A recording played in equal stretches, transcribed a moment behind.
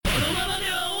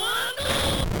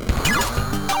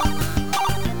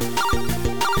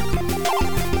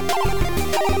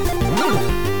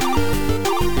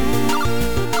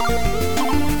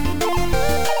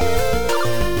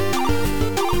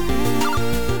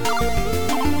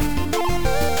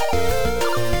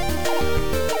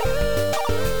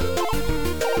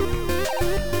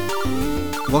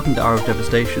welcome to Hour of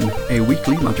Devastation, a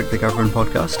weekly Magic the Gathering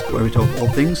podcast where we talk all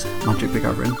things Magic the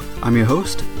Gathering. I'm your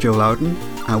host, Joe Loudon,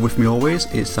 and with me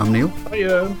always is Sam Neal.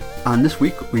 Hiya. And this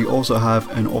week we also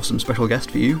have an awesome special guest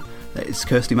for you. It's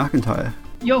Kirsty McIntyre.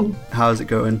 Yo. How's it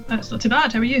going? It's not too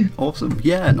bad, how are you? Awesome.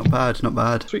 Yeah, not bad, not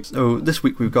bad. Sweet. So this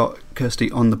week we've got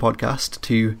Kirsty on the podcast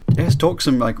to talk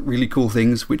some really cool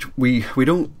things which we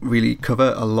don't really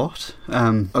cover a lot.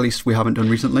 At least we haven't done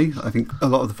recently. I think a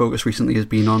lot of the focus recently has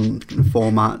been on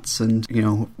formats, and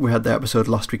we had the episode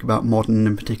last week about Modern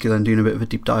in particular and doing a bit of a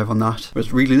deep dive on that.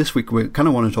 But really this week we kind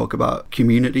of want to talk about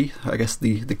community, I guess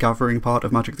the gathering part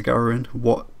of Magic the Gathering.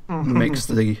 What makes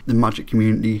the Magic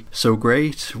community so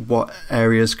great, what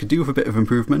areas could do with a bit of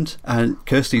improvement. And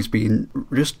Kirsty's been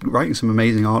just writing some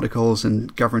amazing articles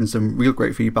and gathering some real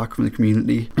great feedback from the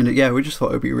community, and we just thought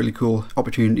it would be a really cool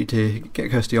opportunity to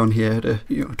get Kirsty on here to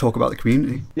talk about the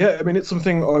community. Yeah, I mean, it's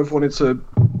something I've wanted to,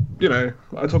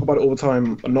 I talk about it all the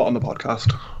time and not on the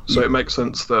podcast, so it makes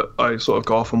sense that I sort of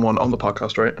go off on one on the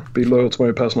podcast, right? Be loyal to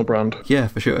my personal brand. Yeah,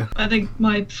 for sure. I think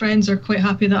my friends are quite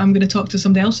happy that I'm going to talk to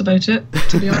somebody else about it,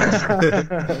 to be honest.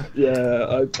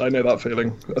 Yeah, I know that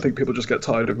feeling. I think people just get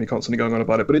tired of me constantly going on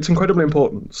about it, but it's incredibly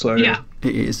important. So yeah,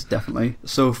 it is, definitely.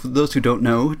 So for those who don't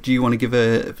know, do you want to give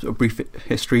a brief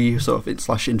history, sort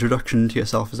of / introduction to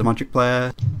yourself as a Magic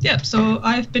player? Yeah, so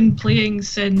I've been playing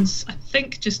since I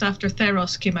think just after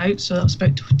Theros came out, so that was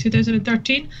about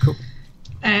 2013. Cool.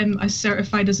 I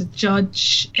certified as a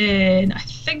judge in, I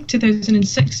think,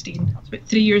 2016, about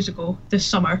 3 years ago this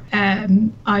summer.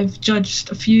 I've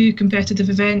judged a few competitive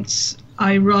events.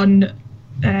 I run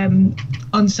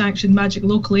unsanctioned Magic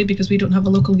locally because we don't have a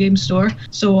local game store,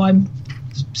 so I'm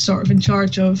sort of in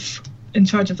charge of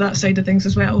that side of things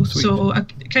as well. Sweet. So I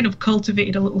kind of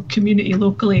cultivated a little community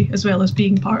locally as well as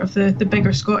being part of the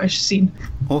bigger Scottish scene.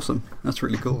 Awesome, that's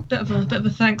really cool. Bit of a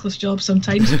thankless job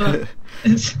sometimes, but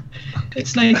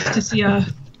it's nice to see a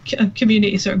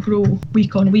community sort of grow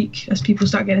week on week as people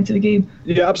start getting into the game.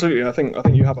 Yeah, absolutely. I think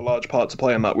you have a large part to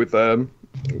play in that with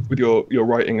your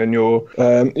writing and your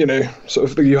sort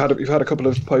of you've had a couple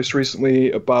of posts recently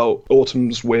about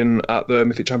Autumn's win at the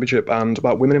Mythic Championship and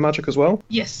about women in Magic as well.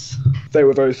 Yes. They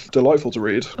were both delightful to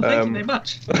read. Thank you very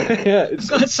much. Yeah, it's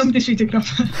got somebody's reading up.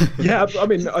 Yeah, I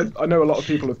mean, I know a lot of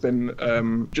people have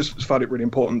been just found it really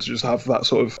important to just have that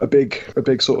sort of a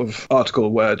big sort of article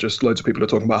where just loads of people are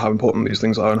talking about how important these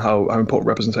things are and how important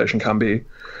representation can be.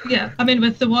 Yeah, I mean,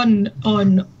 with the one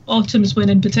on Autumn's win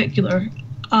in particular,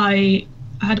 I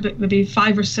had about maybe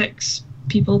 5 or 6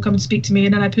 people come and speak to me,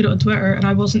 and then I put it on Twitter, and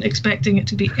I wasn't expecting it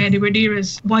to be anywhere near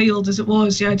as wild as it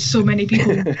was. You had so many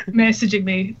people messaging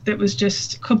me that was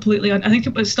just completely I think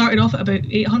it started off at about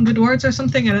 800 words or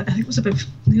something, and I think it was about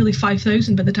nearly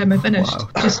 5,000 by the time I finished. Wow.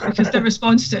 Just because the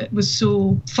response to it was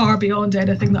so far beyond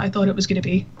anything that I thought it was going to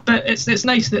be. But it's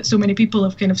nice that so many people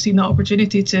have kind of seen that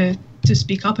opportunity to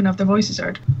speak up and have their voices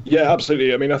heard. Yeah,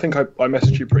 absolutely. I mean, I think I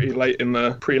messaged you pretty late in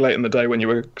the day when you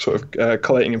were sort of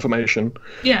collating information.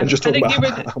 Yeah, and just talking about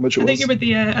how much it was.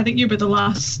 I think you were the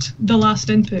last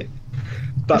input.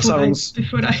 That sounds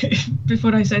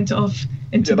before I sent it off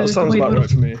into that sounds about right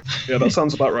for me. Yeah, that Yeah.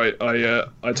 sounds about right.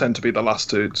 I tend to be the last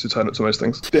to turn up to most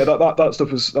things. Yeah, that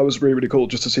stuff was really cool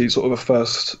just to see sort of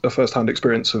a first-hand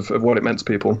experience of what it meant to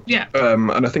people. Yeah.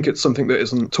 And I think it's something that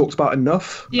isn't talked about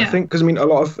enough. Yeah. I think because I mean a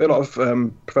lot of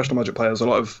professional Magic players, a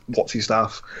lot of WotC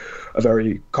staff are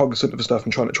very cognizant of the stuff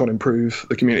and trying to improve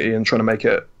the community and trying to make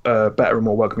it a better and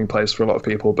more welcoming place for a lot of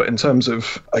people. But in terms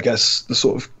of, I guess, the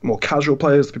sort of more casual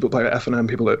players, the people that play at FNM,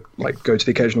 people that like go to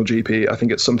the occasional GP, I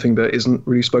think it's something that isn't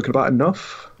really spoken about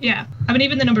enough. Yeah, I mean,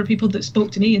 even the number of people that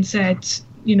spoke to me and said,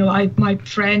 my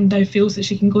friend now feels that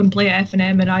she can go and play at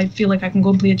FNM, and I feel like I can go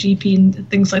and play a GP and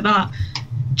things like that,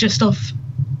 just off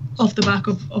the back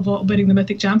of winning the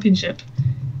Mythic Championship.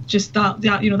 Just that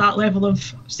level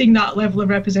of seeing that level of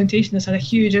representation has had a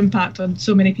huge impact on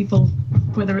so many people,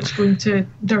 whether it's going to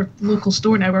their local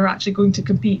store now or actually going to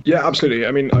compete. Yeah, absolutely.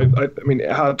 I mean,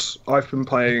 I've been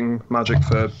playing Magic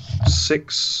for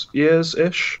 6 years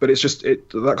ish, but it's just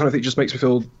that kind of thing just makes me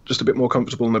feel just a bit more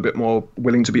comfortable and a bit more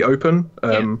willing to be open,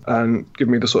 and give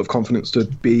me the sort of confidence to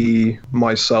be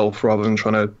myself rather than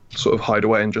trying to sort of hide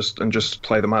away and just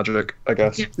play the Magic, I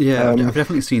guess. Yeah, I've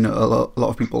definitely seen a lot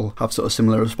of people have sort of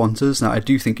similar responses. Now, I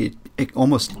do think it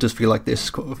almost does feel like this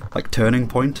kind of like turning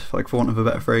point, like for want of a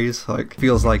better phrase. Like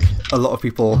feels like a lot of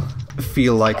people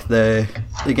feel like they're,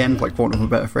 again, like for want of a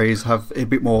better phrase, have a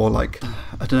bit more like,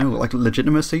 I don't know, like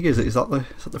legitimacy. Is that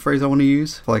the phrase I want to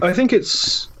use? Like, I think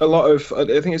it's a lot of. I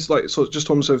think it's like sort of just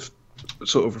almost of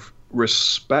sort of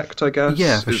respect, I guess.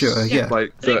 Yeah, for sure. Yeah.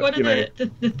 Like I think one of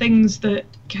the things that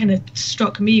kind of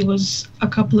struck me was a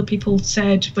couple of people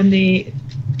said when they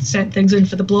sent things in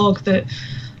for the blog that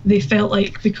they felt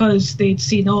like because they'd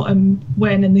seen Autumn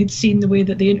win and they'd seen the way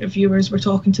that the interviewers were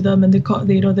talking to them and the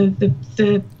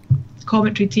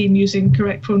commentary team using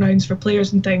correct pronouns for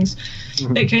players and things,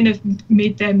 it kind of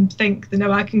made them think that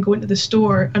now I can go into the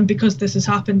store, and because this has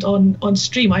happened on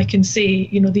stream, I can say,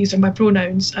 these are my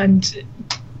pronouns, and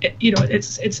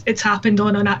it's happened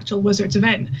on an actual Wizards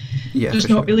event. There's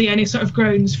not really any sort of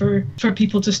grounds for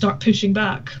people to start pushing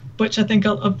back, which I think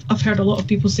I've heard a lot of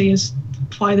people say is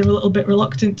why they're a little bit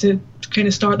reluctant to kind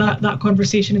of start that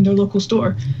conversation in their local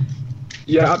store.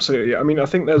 Yeah, absolutely. I mean, I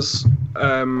think there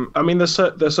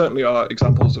certainly are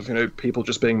examples of people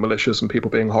just being malicious and people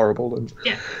being horrible and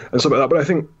stuff like that. But I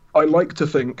think I like to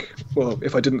think, well,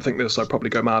 if I didn't think this, I'd probably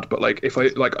go mad. But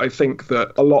I think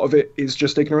that a lot of it is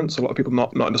just ignorance. A lot of people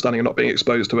not understanding and not being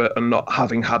exposed to it and not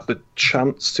having had the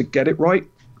chance to get it right.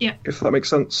 Yeah. If that makes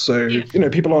sense. So,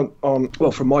 people aren't,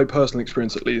 well, from my personal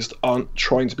experience at least, aren't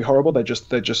trying to be horrible. They're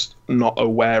just not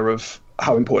aware of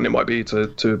how important it might be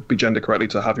to be gendered correctly,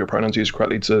 to have your pronouns used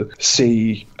correctly, to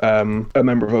see a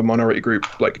member of a minority group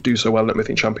do so well at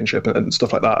Mythic Championship and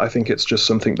stuff like that. I think it's just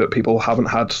something that people haven't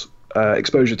had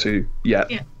exposure to yet.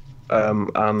 Yeah.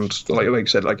 And like you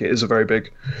said, it is a very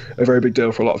big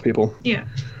deal for a lot of people. Yeah.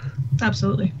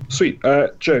 Absolutely. Sweet.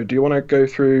 Joe, do you want to go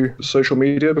through social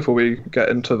media before we get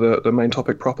into the main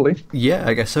topic properly? Yeah,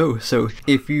 I guess so. So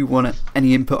if you want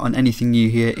any input on anything you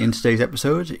hear in today's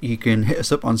episode, you can hit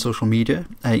us up on social media.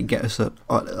 You can get us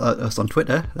on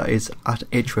Twitter, that is at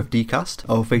HFDcast,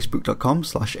 or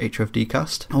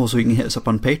facebook.com/HFDcast. Also, you can hit us up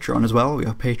on Patreon as well. We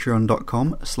are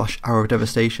patreon.com/Hour of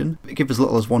Devastation. Give us as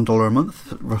little as $1 a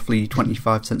month, roughly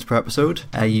 25 cents per episode.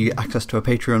 You get access to a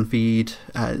Patreon feed.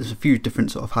 There's a few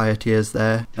different sort of higher tiers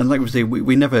there, and like we say,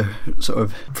 we never sort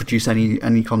of produce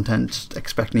any content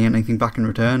expecting anything back in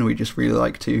return. We just really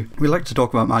like to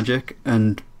talk about Magic,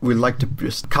 and we like to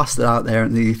just cast it out there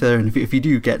in the ether, and if you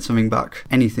do get something back,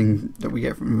 anything that we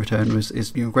get from return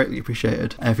is greatly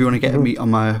appreciated. If you want to get me on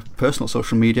my personal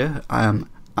social media, I am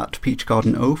at Peach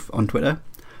Garden Oath on Twitter,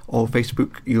 or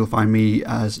Facebook. You'll find me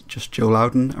as just Joe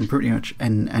Loudon. I'm pretty much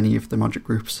in any of the Magic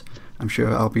groups. I'm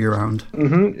sure I'll be around.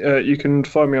 You can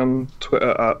find me on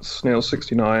Twitter at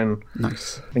Snail69.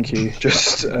 Nice. Thank you.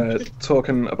 Just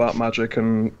talking about Magic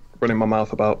and running my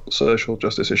mouth about social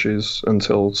justice issues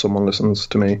until someone listens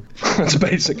to me. That's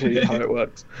basically how it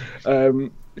works. Kirsty,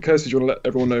 do you want to let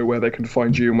everyone know where they can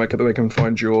find you and where they can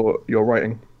find your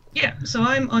writing? Yeah, so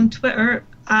I'm on Twitter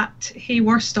at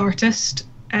HeyWorstArtist.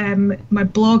 My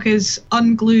blog is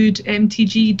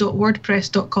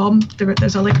ungluedmtg.wordpress.com.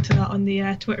 There's a link to that on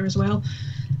the Twitter as well.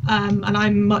 And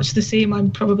I'm much the same.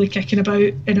 I'm probably kicking about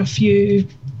in a few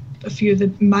of the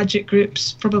Magic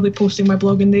groups, probably posting my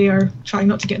blog in there, trying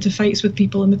not to get into fights with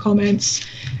people in the comments.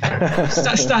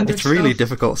 Standard It's really stuff.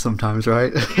 Difficult sometimes,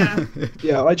 right? Yeah.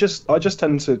 Yeah, I just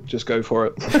tend to just go for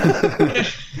it.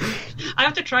 I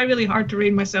have to try really hard to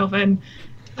rein myself in.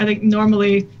 I think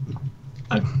normally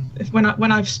when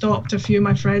I've stopped, a few of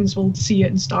my friends will see it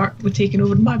and start with taking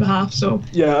over on my behalf. So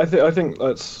yeah, I think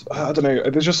that's, I don't know.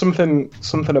 There's just something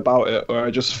about it where I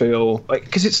just feel like,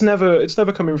 because it's never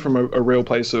coming from a real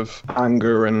place of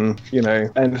anger and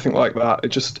anything like that.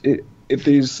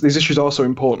 These issues are so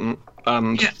important,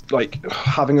 and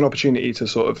having an opportunity to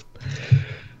sort of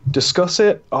discuss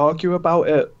it, argue about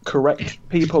it, correct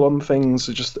people on things.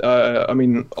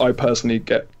 I personally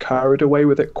get carried away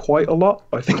with it quite a lot.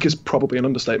 I think is probably an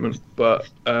understatement, but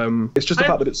it's just the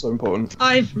fact that it's so important.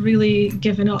 I've really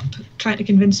given up trying to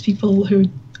convince people who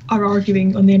are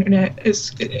arguing on the internet.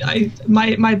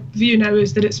 My view now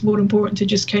is that it's more important to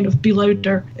just kind of be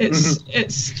louder. It's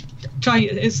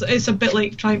a bit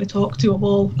like trying to talk to a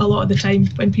wall a lot of the time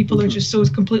when people are just so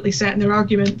completely set in their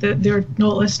argument that they're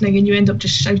not listening, and you end up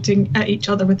just shouting at each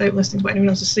other without listening to what anyone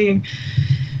else is saying.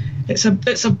 It's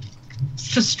a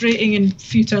frustrating and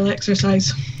futile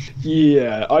exercise.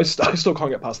 Yeah, I still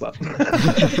can't get past that.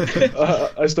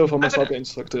 I still find myself getting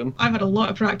sucked in. I've had a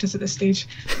lot of practice at this stage.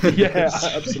 Yeah,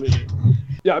 absolutely.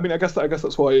 Yeah, I guess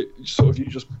that's why sort of you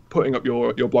just putting up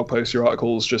your blog posts, your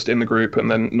articles just in the group,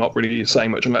 and then not really saying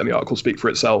much and letting the article speak for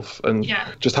itself, and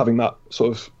just having that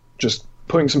sort of just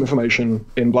putting some information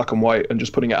in black and white and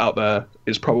just putting it out there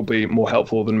is probably more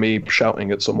helpful than me shouting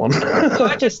at someone.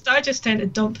 I just tend to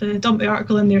dump the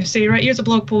article in there, say, right, here's a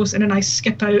blog post, and then I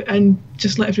skip out and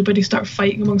just let everybody start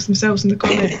fighting amongst themselves in the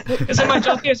comments. Because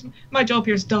my job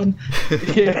here's done.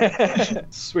 Yeah,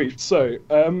 sweet. So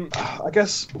I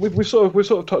guess we've sort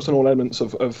of touched on all elements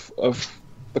of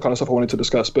the kind of stuff I wanted to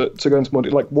discuss, but to go into more,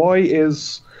 why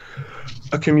is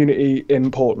a community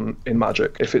important in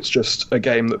Magic if it's just a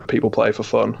game that people play for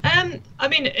fun? I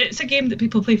mean, it's a game that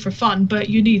people play for fun, but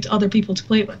you need other people to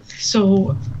play with.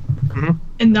 So,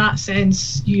 in that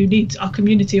sense, you need a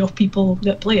community of people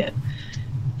that play it.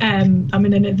 I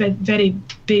mean, in a very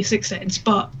basic sense,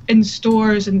 but in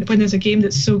stores and when there's a game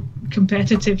that's so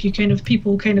competitive,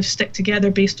 people stick together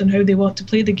based on how they want to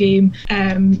play the game,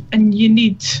 and you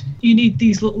need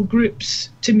these little groups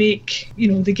to make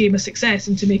the game a success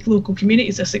and to make local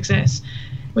communities a success,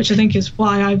 which I think is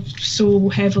why I've so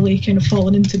heavily kind of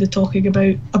fallen into the talking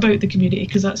about the community,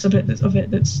 because that's a bit of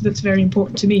it that's very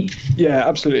important to me. Yeah,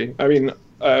 absolutely. I mean,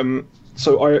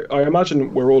 so I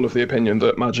imagine we're all of the opinion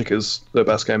that Magic is the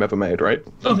best game ever made, right?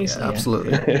 Obviously, yeah,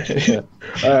 absolutely.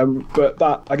 Yeah.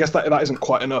 But I guess that isn't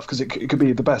quite enough, because it could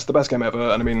be the best game ever.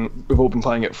 And I mean, we've all been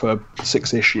playing it for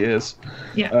 6-ish years.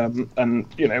 Yeah. And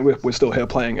we're still here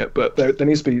playing it, but there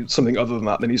needs to be something other than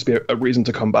that. There needs to be a reason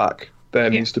to come back. There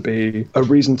needs to be a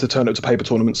reason to turn up to paper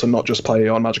tournaments and not just play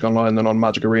on Magic Online and on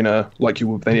Magic Arena like you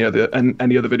would with any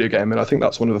other video game. And I think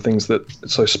that's one of the things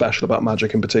that's so special about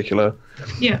Magic in particular.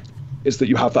 Yeah. Is that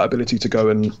you have that ability to go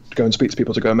and speak to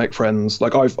people, to go and make friends.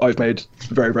 Like I've made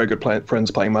very, very good friends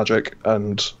playing Magic,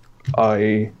 and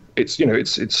it's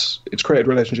created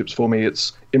relationships for me.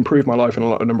 It's improved my life in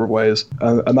a number of ways,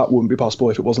 and that wouldn't be possible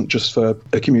if it wasn't just for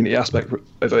a community aspect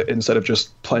of it instead of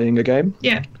just playing a game.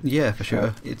 Yeah, for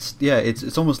sure.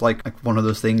 It's almost like one of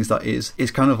those things that is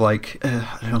kind of like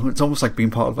I don't know, it's almost like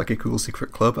being part of like a cool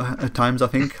secret club at times. I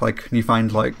think like when you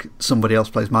find like somebody else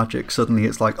plays Magic, suddenly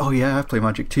it's like, oh yeah, I play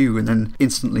Magic too, and then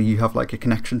instantly you have like a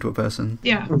connection to a person.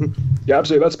 Yeah. Yeah,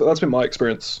 absolutely. That's been my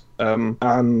experience.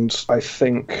 And I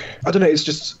think, I don't know, it's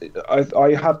just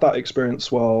I had that experience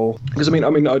because I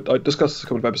mean I discussed a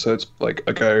couple of episodes like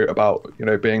ago about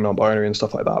being non-binary and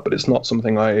stuff like that, but it's not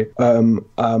something I am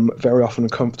very often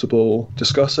comfortable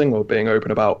discussing or being open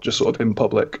about just sort of in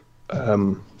public,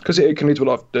 because it can lead to a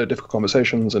lot of difficult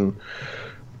conversations, and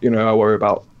I worry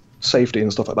about safety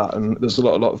and stuff like that, and there's a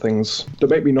lot of things that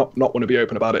make me not want to be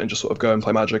open about it and just sort of go and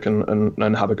play Magic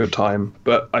and have a good time.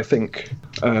 But I think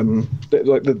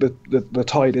the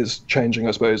tide is changing,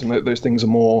 I suppose, and those things are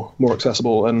more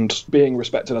accessible, and being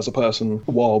respected as a person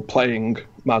while playing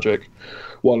Magic,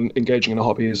 while engaging in a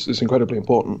hobby is incredibly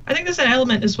important. I think there's an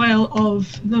element as well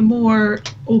of the more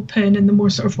open and the more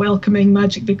sort of welcoming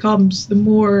Magic becomes, the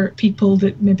more people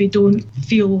that maybe don't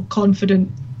feel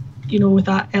confident with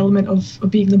that element of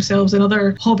being themselves, and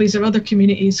other hobbies or other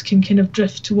communities can kind of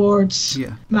drift towards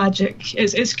Magic.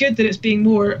 It's good that it's being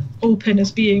more open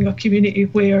as being a community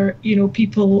where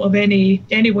people of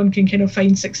anyone can kind of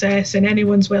find success and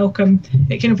anyone's welcome.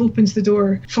 It kind of opens the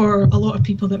door for a lot of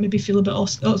people that maybe feel a bit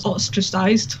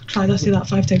ostracized. Try to say that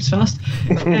 5 times fast.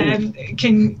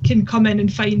 Can come in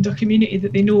and find a community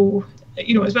that they know,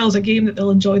 as well as a game that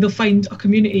they'll enjoy. They'll find a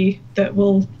community that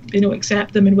will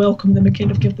accept them and welcome them and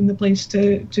kind of give them the place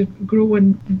to grow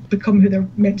and become who they're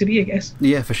meant to be, I guess.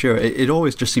 Yeah, for sure. It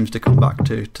always just seems to come back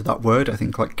to that word, I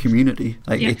think, like community.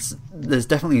 Like there's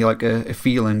definitely like a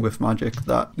feeling with Magic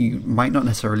that you might not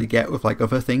necessarily get with like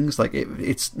other things. Like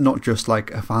it's not just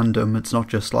like a fandom. It's not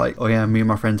just like, oh yeah, me and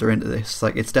my friends are into this.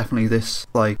 Like it's definitely this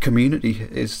like community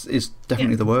is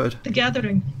definitely the word. The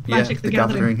gathering. Magic, the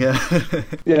gathering. Yeah.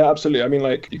 Yeah, absolutely. I mean,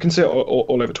 like you can see it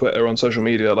all over Twitter, on social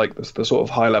media, like the sort of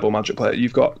high level Magic player.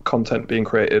 You've got content being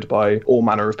created by all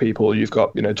manner of people. You've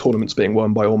got tournaments being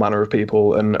won by all manner of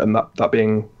people, and that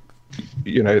being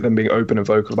them being open and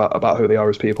vocal about who they are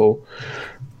as people.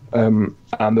 And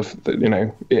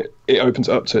it opens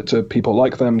up to people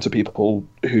like them, to people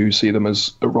who see them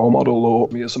as a role model or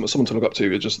as someone to look up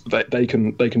to. It's just they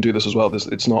can do this as well.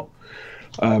 It's not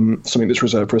something that's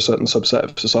reserved for a certain subset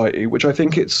of society, which I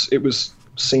think it was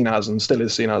seen as and still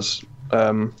is seen as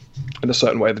in a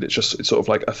certain way, that it's sort of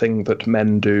like a thing that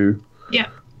men do. Yeah.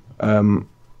 And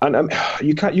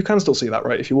you can still see that,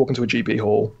 right? If you walk into a GP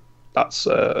hall, that's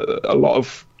a lot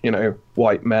of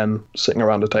white men sitting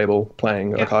around a table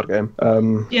playing a card game.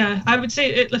 Yeah, I would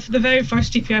say the very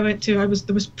first GP I went to,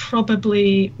 there was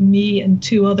probably me and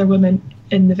 2 other women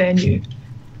in the venue.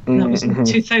 And that was in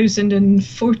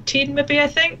 2014, maybe, I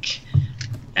think.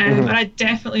 And I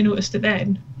definitely noticed it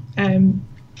then.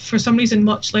 For some reason,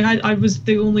 much like I was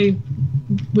the only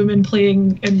woman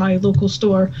playing in my local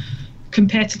store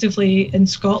competitively in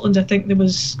Scotland. I think there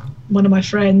was one of my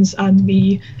friends and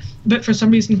me. But for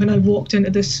some reason, when I walked into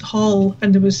this hall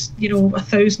and there was,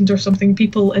 1,000 or something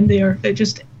people in there, it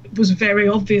just was very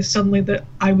obvious suddenly that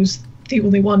I was the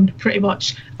only one, pretty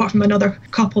much, apart from another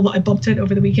couple that I bumped into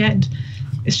over the weekend.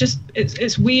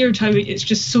 it's weird how it's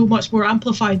just so much more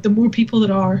amplified. The more people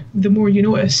there are, the more you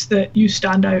notice that you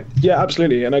stand out. Yeah,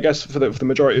 absolutely. And I guess for the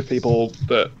majority of people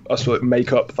that are sort of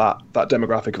make up that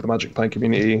demographic of the Magic playing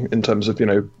community in terms of,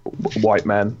 white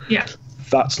men. Yeah.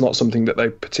 That's not something that they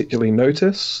particularly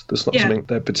notice. That's not something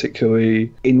they're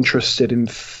particularly interested in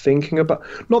thinking about.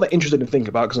 Not that interested in thinking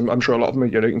about, because I'm sure a lot of them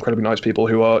are incredibly nice people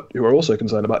who are also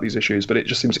concerned about these issues. But it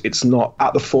just seems it's not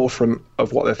at the forefront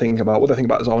of what they're thinking about. What they're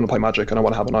thinking about is, I want to play Magic and I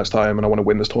want to have a nice time and I want to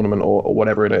win this tournament or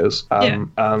whatever it is.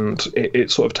 And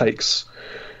it sort of takes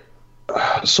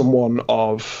someone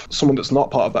that's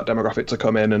not part of that demographic to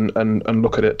come in and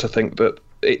look at it to think that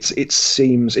it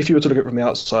seems, if you were to look at it from the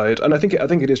outside, and I think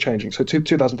it is changing. So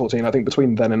 2014, I think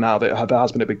between then and now there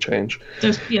has been a big change.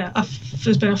 There's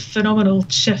been a phenomenal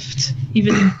shift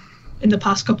even in the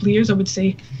past couple of years, I would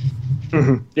say.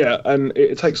 Mm-hmm. Yeah, and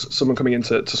it takes someone coming in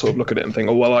to sort of look at it and think,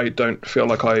 oh well, I don't feel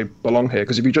like I belong here.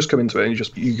 Because if you just come into it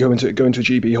and you go into a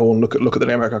GB hall and look at the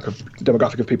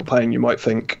demographic of people playing, you might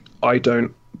think, I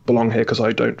don't belong here because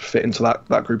I don't fit into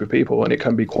that group of people, and it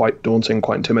can be quite daunting,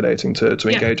 quite intimidating to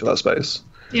engage with that space.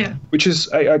 Yeah. Which is,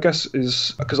 I guess,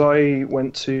 is because I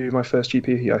went to my first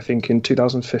GP, I think, in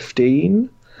 2015.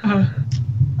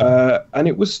 And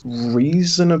it was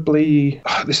reasonably.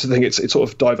 This is the thing; it's sort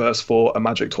of diverse for a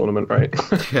Magic tournament, right?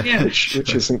 Yeah.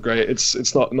 which isn't great.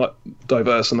 It's not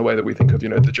diverse in the way that we think of,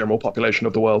 the general population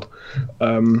of the world.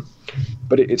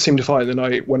 But it seemed fine.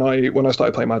 And when I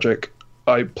started playing Magic,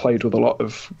 I played with a lot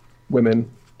of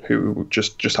women who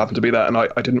just happened to be there, and I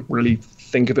didn't really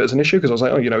think of it as an issue because I was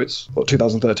like, it's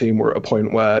 2013. We're at a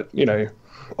point where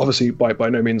obviously by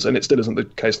no means, and it still isn't the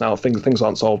case now, things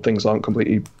aren't solved, things aren't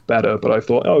completely better, but I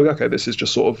thought, oh, okay, this is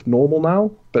just sort of normal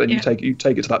now. But then you take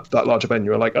it to that larger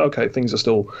venue, and like, okay, things are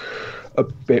still a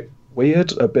bit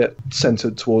weird, a bit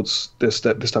centered towards this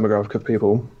demographic of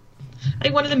people. I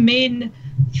think one of the main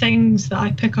things that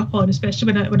I pick up on,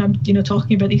 especially when I'm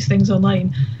talking about these things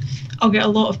online, I'll get a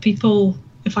lot of people,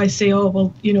 if I say, oh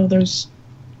well, there's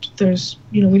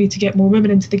we need to get more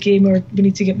women into the game, or we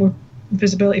need to get more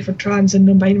visibility for trans and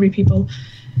non-binary people,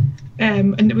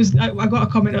 and it was I got a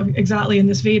comment exactly in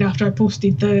this vein after I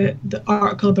posted the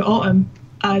article about Autumn,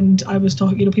 and I was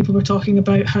talking, people were talking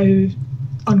about how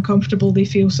uncomfortable they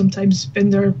feel sometimes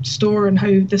in their store and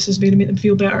how this is going to make them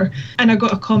feel better. And I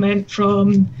got a comment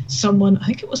from someone, I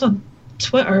think it was on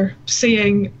Twitter,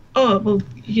 saying, oh well,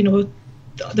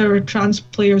 there are trans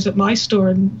players at my store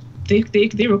and they're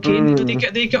okay.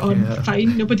 They get on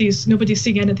fine. Nobody's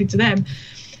saying anything to them.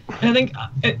 And I think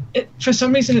it for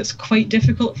some reason it's quite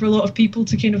difficult for a lot of people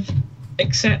to kind of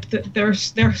accept that their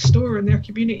store and their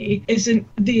community isn't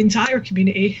the entire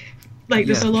community. Like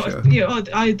there's a lot of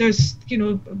there's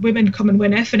women come and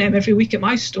win F&M every week at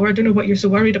my store. I don't know what you're so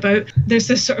worried about. There's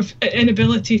this sort of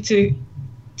inability to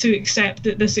accept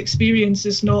that this experience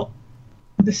is not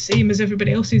the same as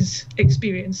everybody else's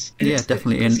experience. And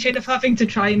definitely. It's kind of having to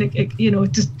try and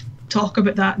just talk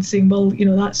about that and saying, well,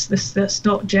 that's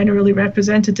not generally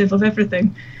representative of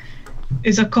everything.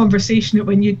 Is a conversation that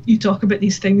when you talk about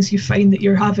these things, you find that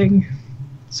you're having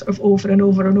sort of over and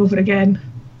over and over again.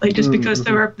 Like just because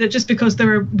there are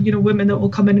women that will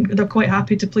come in and they're quite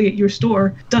happy to play at your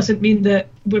store doesn't mean that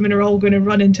women are all going to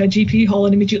run into a GP hall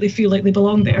and immediately feel like they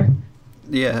belong there.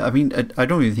 Yeah, I mean, I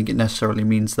don't even think it necessarily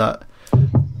means that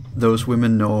those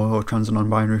women or trans and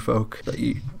non-binary folk that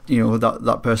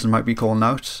that person might be calling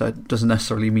out. It doesn't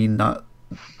necessarily mean that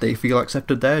they feel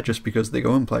accepted there just because they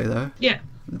go and play there. Yeah.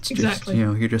 It's exactly.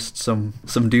 Just, you're just some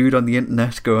dude on the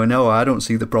internet going, no, I don't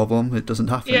see the problem. It doesn't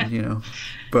happen, Yeah.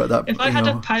 But that, if I had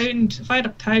a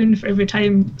pound for every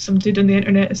time some dude on the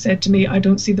internet has said to me, I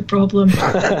don't see the problem.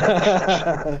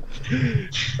 I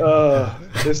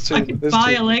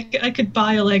could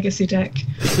buy a legacy deck.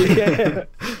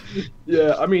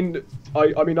 Yeah. I mean,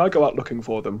 I go out looking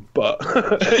for them, but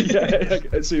yeah,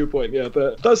 I see your point. Yeah,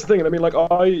 but that's the thing. I mean, like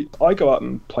I go out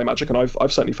and play Magic, and I've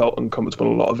certainly felt uncomfortable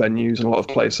in a lot of venues and a lot of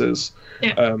places,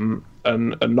 and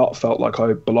not felt like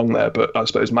I belong there. But I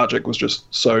suppose Magic was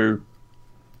just so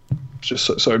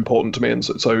important to me, and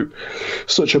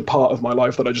such a part of my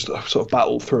life that I just sort of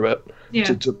battled through it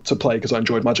to play because I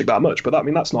enjoyed Magic that much. But I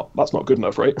mean, that's not good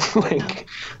enough, right?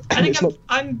 I think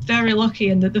I'm very lucky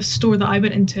in that the store that I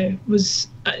went into was.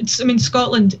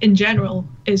 Scotland in general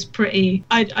is pretty.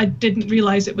 I didn't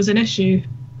realise it was an issue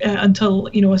until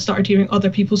I started hearing other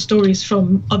people's stories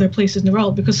from other places in the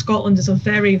world, because Scotland is a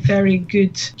very, very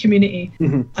good community.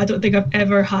 Mm-hmm. I don't think I've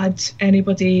ever had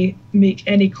anybody make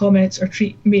any comments or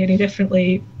treat me any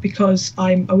differently because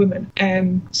I'm a woman.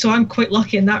 So I'm quite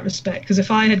lucky in that respect, because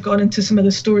if I had gone into some of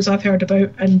the stores I've heard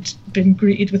about and been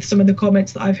greeted with some of the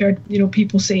comments that I've heard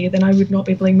people say, then I would not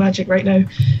be playing Magic right now.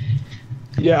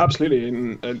 Yeah, absolutely,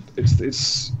 and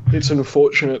it's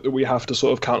unfortunate that we have to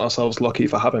sort of count ourselves lucky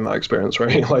for having that experience,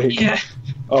 right? Like, Yeah.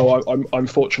 I'm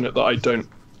fortunate that I don't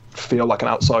feel like an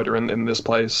outsider in this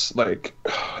place. Like,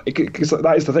 because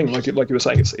that is the thing. Like you were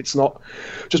saying, it's not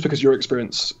just because your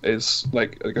experience is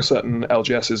like a certain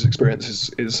LGS's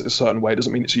experience is a certain way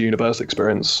doesn't mean it's a universal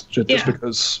experience. Just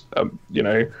because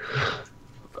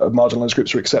marginalised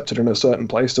groups are accepted in a certain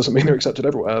place doesn't mean they're accepted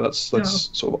everywhere. That's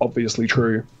sort of obviously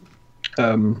true.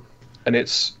 And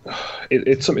it's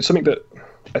something that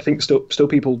I think still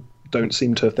people don't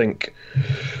seem to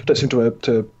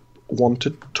want to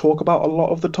talk about a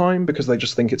lot of the time, because they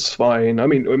just think it's fine. I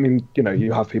mean,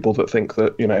 you have people that think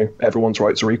that everyone's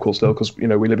rights are equal still, because we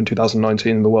live in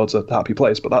 2019 and the world's a happy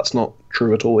place, but that's not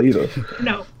true at all either.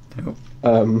 No.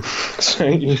 So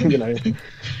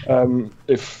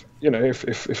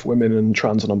if women and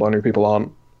trans and non-binary people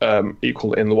aren't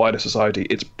equal in the wider society,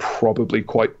 it's probably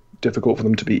quite difficult for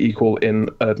them to be equal in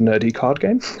a nerdy card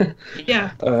game.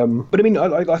 Yeah. But I mean,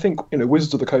 I think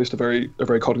Wizards of the Coast are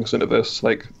very cognizant of this.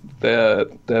 Like they're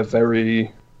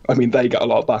very. I mean, they get a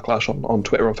lot of backlash on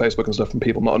Twitter and Facebook and stuff from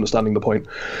people not understanding the point.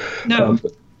 No.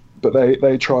 But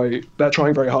they're trying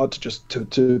very hard to just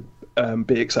to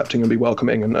be accepting and be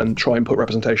welcoming and try and put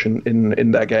representation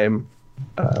in their game.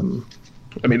 I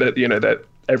mean, that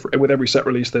with every set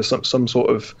release, there's some sort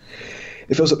of.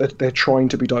 It feels like they're trying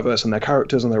to be diverse in their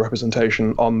characters and their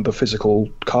representation on the physical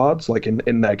cards, like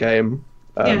in their game.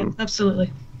 Yeah,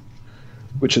 absolutely.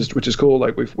 Which is cool.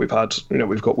 Like we've had,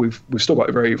 we've still got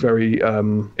very, very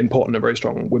important and very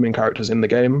strong women characters in the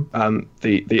game, and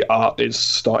the art is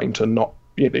starting to not.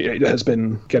 It has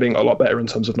been getting a lot better in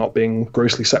terms of not being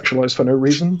grossly sexualized for no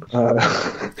reason.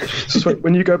 So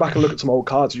when you go back and look at some old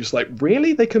cards, you're just like,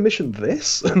 really? They commissioned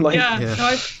this? And like, No,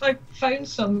 I found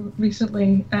some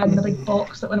recently in a big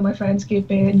box that one of my friends gave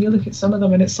me, and you look at some of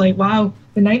them and it's like, wow,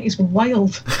 the 90s were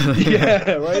wild.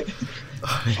 Yeah, right.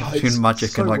 Between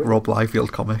Magic and like Rob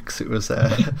Liefeld comics, it was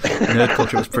nerd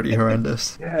culture was pretty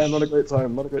horrendous. Yeah, not a great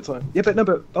time. Yeah,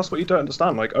 but that's what you don't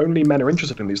understand. Like, only men are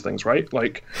interested in these things, right?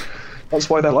 Like, that's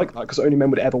why they're like that, because only men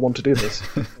would ever want to do this.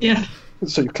 Yeah.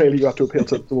 So clearly you have to appeal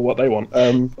to what they want.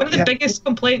 One of the biggest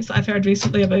complaints that I've heard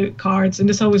recently about cards, and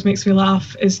this always makes me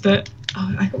laugh, is that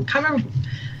I can't remember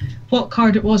what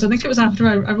card it was. I think it was after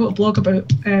I wrote a blog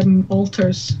about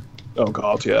altars. Oh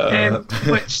God, yeah.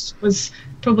 Which was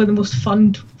probably the most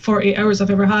fun 48 hours I've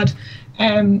ever had.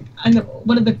 And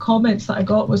one of the comments that I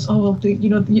got was, "Oh, well,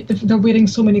 they're wearing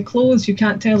so many clothes, you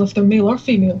can't tell if they're male or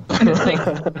female." And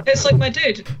it's like, my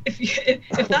dude,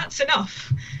 if that's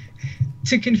enough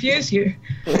to confuse you,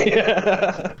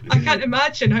 yeah. I can't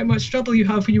imagine how much trouble you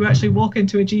have when you actually walk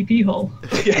into a GP hall.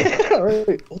 Yeah,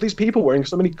 right. All these people wearing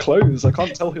so many clothes, I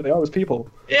can't tell who they are as people.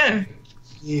 Yeah.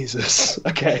 Jesus.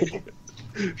 Okay.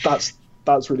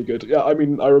 That's really good. Yeah, I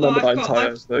mean, I remember that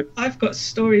entire thing. I've got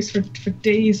stories for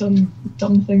days on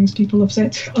dumb things people have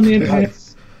said on the internet.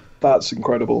 That's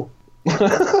incredible.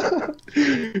 Yeah,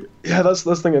 that's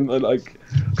the thing, and like,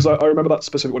 because I remember that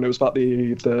specific one. It was about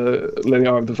the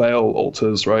Linear of the Veil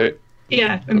altars, right?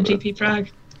 Yeah, in GP Prague.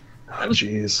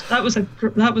 Jeez.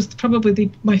 That was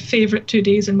probably my favourite 2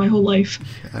 days in my whole life.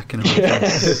 Yeah, I can imagine. I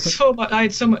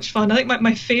had so much fun. I think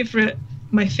my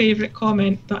favourite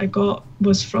comment that I got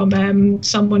was from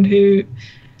someone who,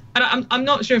 and I'm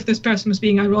not sure if this person was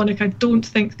being ironic. I don't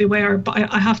think they were,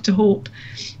 but I have to hope.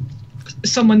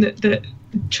 Someone that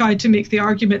tried to make the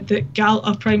argument that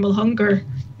Galta Primal Hunger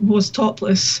was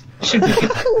topless. Should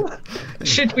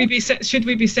we be censoring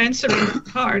the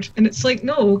card? And it's like,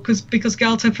 no, because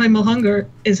Galta Primal Hunger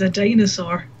is a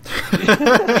dinosaur.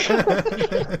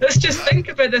 Let's just think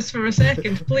about this for a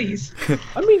second, please.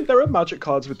 I mean, there are Magic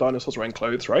cards with dinosaurs wearing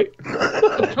clothes, right?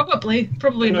 Probably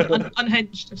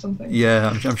unhinged or something.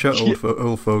 Yeah, I'm sure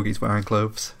old fogey's wearing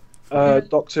clothes.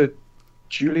 Dr.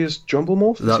 Julius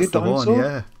Jumblemorph? That's the one,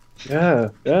 yeah. Yeah.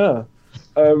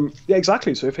 Yeah,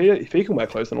 exactly. So if he can wear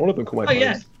clothes, then all of them can wear clothes.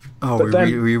 Yeah. Oh,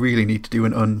 we really need to do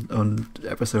an un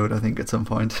episode, I think, at some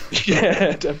point.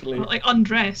 Yeah, definitely. Like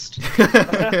undressed.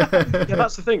 Yeah,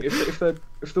 that's the thing.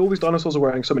 If all these dinosaurs are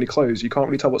wearing so many clothes, you can't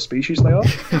really tell what species they are.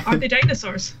 Are they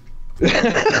dinosaurs?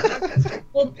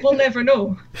 We'll never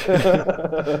know.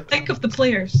 Think of the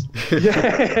players.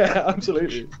 Yeah,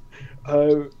 absolutely.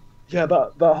 Yeah,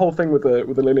 that whole thing with the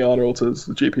Liliana altars,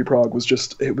 the GP Prague, was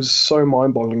just, it was so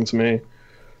mind-boggling to me.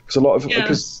 Because a lot of,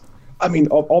 because, I mean,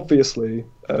 obviously,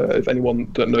 if anyone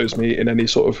that knows me in any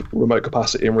sort of remote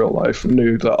capacity in real life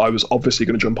knew that I was obviously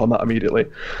going to jump on that immediately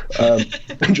and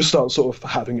just start sort of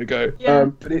having a go. Yeah.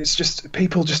 But it's just,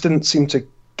 people just didn't seem to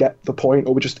get the point,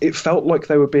 or it felt like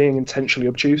they were being intentionally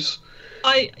obtuse.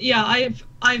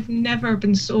 I've never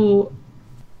been so.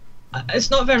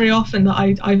 It's not very often that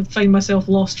I find myself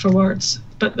lost for words,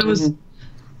 but there was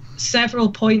several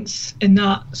points in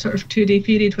that sort of 2-day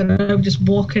period when I would just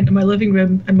walk into my living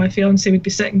room and my fiance would be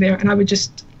sitting there, and I would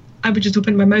just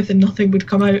open my mouth and nothing would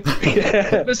come out.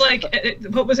 It was like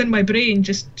what was in my brain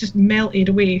just melted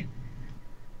away.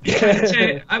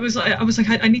 Yeah. I was like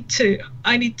I need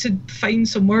to find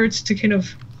some words to kind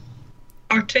of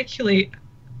articulate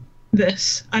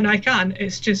this, and I can.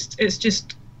 It's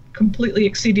just completely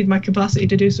exceeded my capacity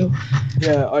to do so.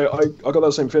 Yeah, I got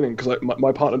that same feeling, because like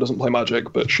my partner doesn't play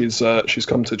Magic, but she's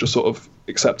come to just sort of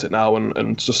accept it now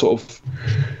and just sort of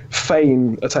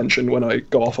feign attention when I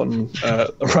go off on a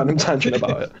random tangent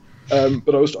about it.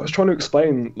 But I was trying to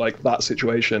explain like that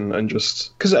situation, and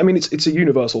just because I mean it's a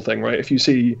universal thing, right? If you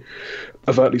see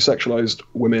overtly sexualized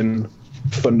women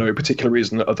for no particular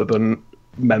reason other than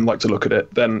men like to look at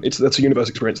it, then that's a universal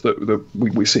experience that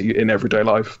we see in everyday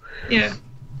life. Yeah.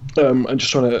 And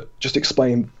just trying to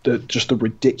explain the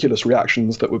ridiculous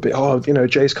reactions that would be,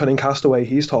 Jay's cunning Castaway,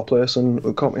 he's topless, and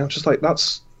I'm just like,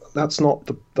 that's not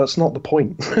the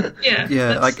point.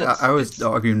 Yeah. I was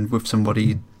arguing with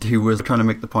somebody who was trying to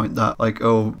make the point that, like,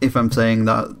 oh, if I'm saying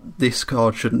that this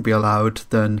card shouldn't be allowed,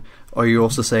 then are you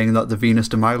also saying that the Venus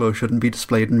de Milo shouldn't be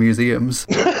displayed in museums?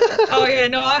 Oh yeah,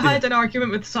 no, I had an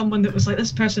argument with someone that was like,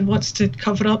 this person wants to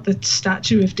cover up the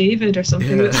statue of David or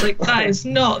something. Yeah. It's like, that is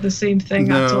not the same thing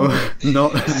at all.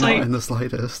 Not in the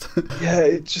slightest. Yeah,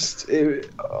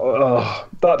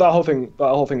 that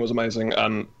whole thing was amazing,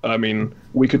 and I mean,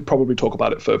 we could probably talk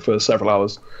about it for several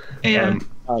hours. Yeah.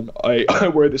 And I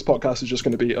worry this podcast is just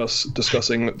going to be us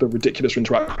discussing the ridiculous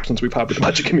interactions we've had with the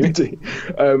Magic community.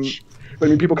 I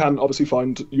mean, people can obviously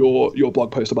find your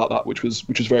blog post about that, which was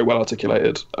very well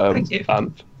articulated. Thank you.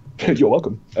 And you're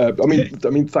welcome. I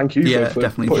mean, thank you for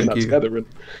putting that together and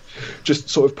just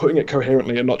sort of putting it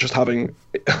coherently, and not just having,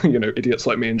 idiots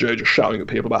like me and Joe just shouting at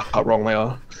people about how wrong they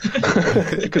are,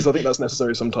 because I think that's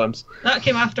necessary sometimes. That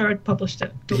came after I'd published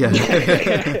it.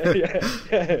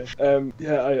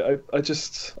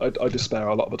 I despair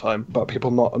a lot of the time about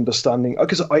people not understanding,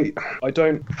 because I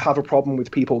don't have a problem with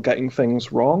people getting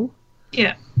things wrong.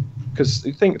 Yeah, because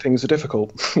you think things are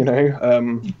difficult,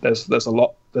 there's a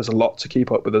lot to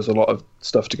keep up with, there's a lot of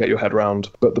stuff to get your head around,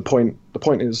 but the point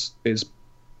is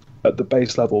at the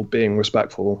base level being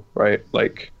respectful, right?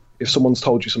 Like, if someone's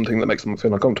told you something that makes them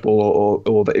feel uncomfortable,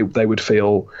 or that they would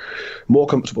feel more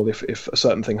comfortable if a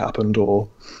certain thing happened, or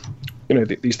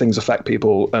these things affect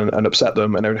people and upset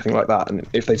them and everything like that, and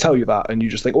if they tell you that and you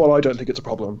just think, well, I don't think it's a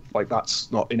problem, like, that's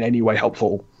not in any way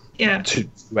helpful. Yeah. To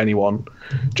anyone,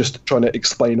 just trying to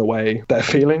explain away their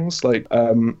feelings. Like,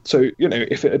 so,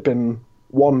 if it had been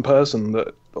one person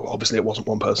that, obviously it wasn't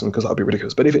one person because that would be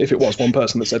ridiculous, but if it was one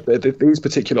person that said that these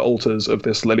particular altars of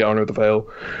this Liliana of the Veil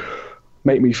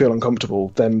make me feel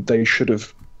uncomfortable, then they should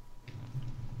have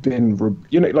been,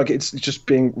 it's just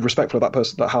being respectful of that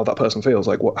person, that how that person feels,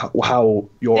 like how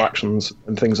your actions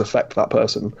and things affect that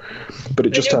person. But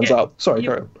it just turns out, sorry,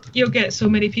 carry on. You'll get so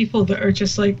many people that are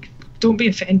just like, don't be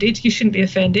offended, you shouldn't be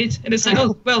offended. And it's like,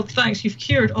 oh, well, thanks, you've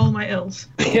cured all my ills.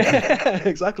 Yeah,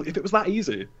 exactly. If it was that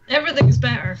easy. Everything's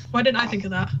better. Why didn't I think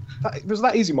of that? If it was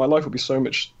that easy, my life would be so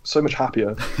much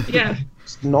happier. Yeah.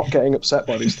 Not getting upset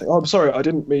by these things. Oh, I'm sorry, I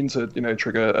didn't mean to,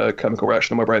 trigger a chemical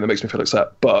reaction in my brain that makes me feel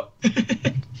upset, but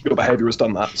your behaviour has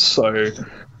done that. So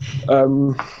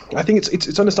I think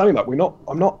it's understanding that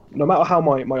I'm not, no matter how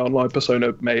my online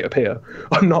persona may appear,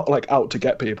 I'm not like out to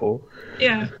get people.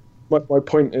 Yeah. My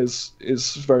point is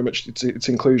very much it's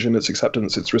inclusion, it's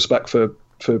acceptance, it's respect for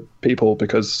people,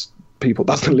 because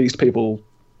that's the least people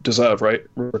deserve, right?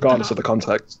 Regardless of the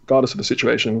context, regardless of the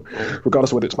situation,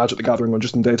 regardless of whether it's Magic the Gathering or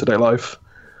just in day-to-day life.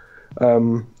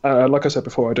 Like I said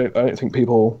before, I don't think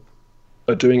people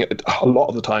are doing it a lot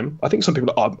of the time. I think some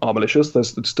people are malicious.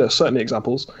 There's certainly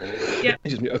examples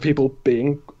of people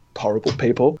being horrible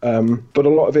people, but a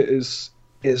lot of it is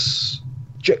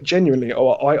genuinely,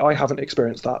 I haven't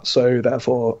experienced that, so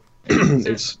therefore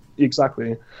it's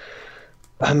exactly,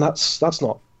 and that's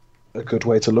not a good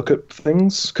way to look at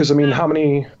things, because I mean, how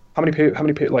many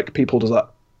people does that?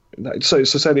 So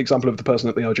say the example of the person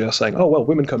at the LGS saying, oh well,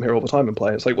 women come here all the time and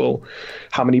play. It's like, well,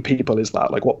 how many people is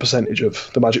that? Like, what percentage of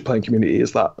the Magic playing community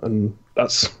is that? And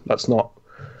that's not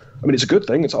I mean, it's a good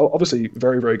thing. It's obviously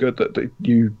very, very good that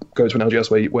you go to an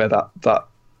LGS where that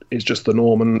is just the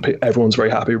norm and everyone's very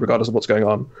happy regardless of what's going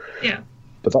on. Yeah.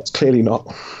 But that's clearly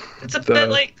not. It's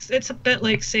a bit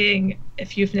like saying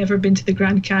if you've never been to the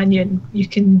Grand Canyon, you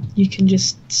can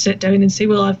just sit down and say,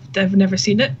 well, I've never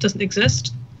seen it. Doesn't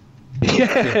exist.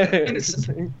 Yeah, and it's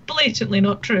blatantly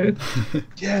not true.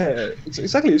 Yeah,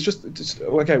 exactly. It's just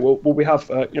okay. Well, we have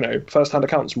first-hand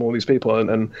accounts from all these people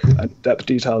and depth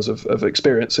details of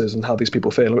experiences and how these people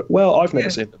feel. Well, I've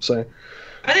never seen them, so.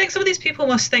 I think some of these people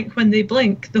must think when they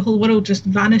blink, the whole world just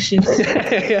vanishes.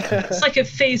 Yeah. It's like it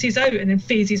phases out and then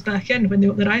phases back in when they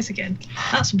open their eyes again.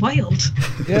 That's wild.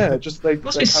 Yeah, just it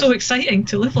must be so exciting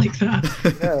to live like that.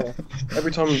 Yeah,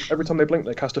 every time they blink,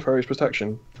 they cast a Fairy's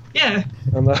protection. Yeah,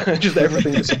 and just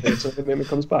everything disappears and then it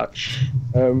comes back.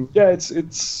 Yeah,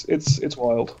 it's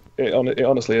wild. It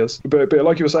honestly is. But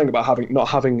like you were saying about not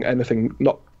having anything,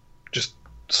 not just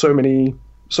so many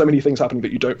things happening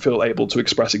that you don't feel able to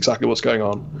express exactly what's going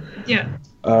on. Yeah.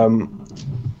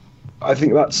 I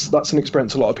think that's an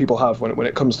experience a lot of people have when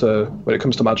it comes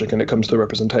to Magic and it comes to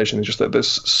representation. It's just that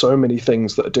there's so many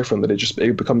things that are different that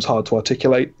it becomes hard to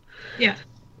articulate. Yeah.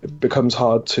 It becomes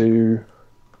hard to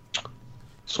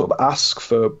sort of ask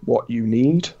for what you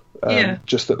need.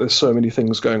 Just that there's so many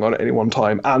things going on at any one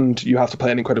time, and you have to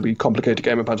play an incredibly complicated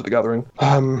game of Magic the Gathering.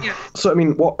 So I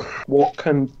mean, what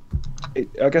can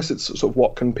I guess it's sort of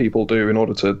what can people do in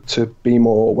order to be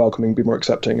more welcoming, be more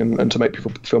accepting, and to make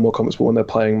people feel more comfortable when they're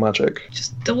playing Magic?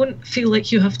 Just don't feel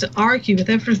like you have to argue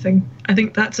with everything. I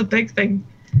think that's a big thing.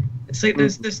 It's like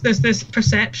there's this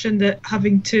perception that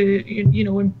having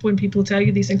to, when people tell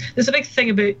you these things, there's a big thing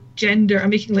about gender. I'm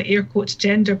making like air quotes,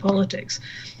 gender politics.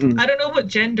 I don't know what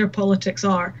gender politics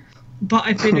are, but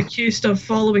I've been accused of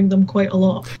following them quite a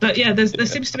lot. But yeah, there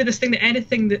seems to be this thing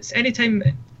that anytime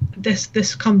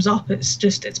this comes up,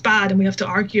 it's bad and we have to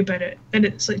argue about it. And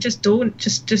it's like, just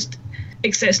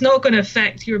it's not going to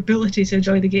affect your ability to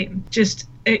enjoy the game. Just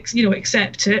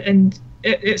accept it, and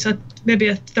it's maybe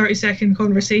a 30-second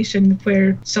conversation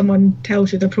where someone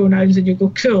tells you their pronouns and you go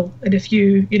cool, and if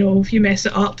you mess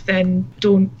it up, then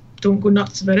don't go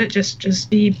nuts about it. Just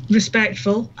be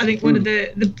respectful. I think one of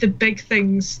the big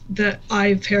things that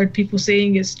I've heard people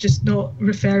saying is just not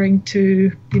referring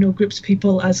to groups of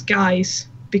people as guys,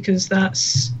 because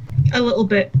that's a little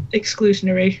bit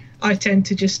exclusionary. I tend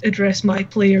to just address my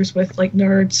players with like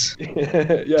nerds.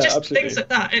 Yeah, just absolutely. Things like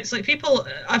that. It's like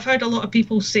I've heard a lot of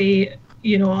people say,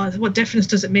 what difference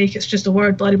does it make? It's just a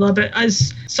word, blah, blah, blah. But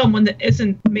as someone that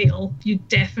isn't male, you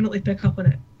definitely pick up on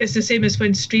it. It's the same as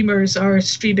when streamers are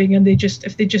streaming and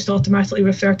if they just automatically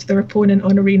refer to their opponent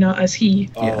on Arena as he.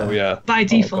 Oh, yeah. By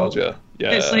default. Oh, God,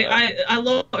 yeah. It's like a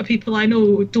lot of people I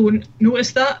know don't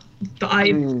notice that, but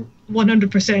I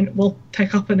 100% will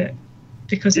pick up on it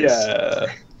because it's...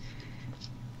 Yeah.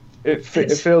 It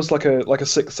feels like a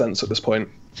sixth sense at this point.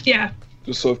 Yeah.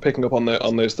 Just sort of picking up on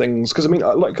those things, because I mean,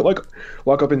 like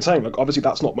I've been saying, like obviously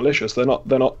that's not malicious. They're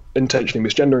not intentionally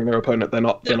misgendering their opponent. They're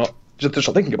not just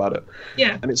not thinking about it.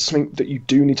 Yeah. And it's something that you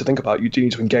do need to think about. You do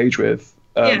need to engage with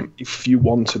if you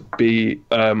want to be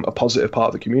a positive part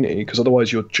of the community, because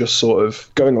otherwise you're just sort of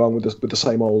going along with the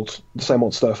same old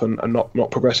stuff and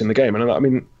not progressing the game. And I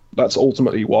mean, that's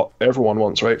ultimately what everyone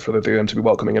wants, right? For the game to be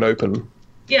welcoming and open.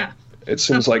 Yeah. It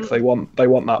seems like they want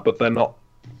that, but they're not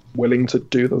willing to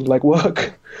do the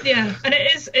legwork. Yeah, and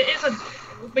it is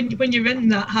when you're in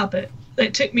that habit.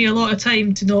 It took me a lot of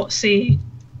time to not say,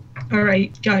 all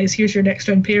right, guys, here's your next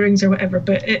round pairings or whatever.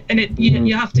 But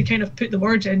you have to kind of put the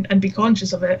word in and be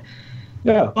conscious of it.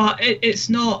 Yeah. But it's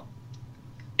not.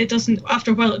 It doesn't.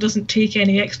 After a while, it doesn't take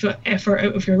any extra effort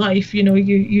out of your life.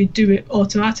 You do it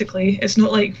automatically. It's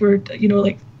not like we're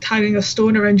like hanging a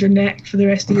stone around your neck for the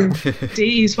rest of your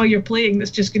days while you're playing. That's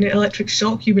just going to electric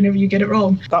shock you whenever you get it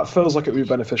wrong. That feels like it would be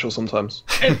beneficial sometimes.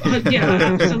 Yeah,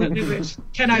 absolutely would.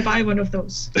 Can I buy one of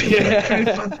those?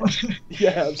 Yeah. Yeah,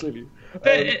 absolutely.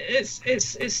 But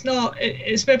it's not.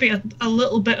 It's maybe a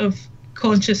little bit of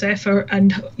conscious effort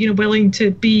and willing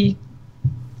to be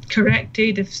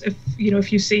corrected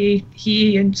if you say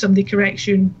he and somebody corrects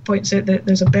you and points out that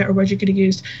there's a better word you could have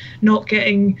used, not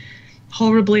getting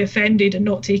horribly offended and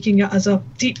not taking it as a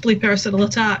deeply personal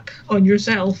attack on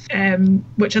yourself,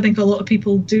 which I think a lot of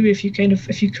people do. If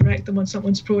you correct them on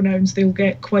someone's pronouns, they'll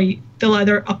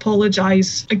either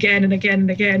apologise again and again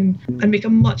and again and make a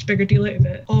much bigger deal out of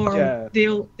it, or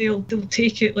they'll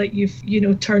take it like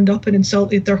you've turned up and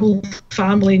insulted their whole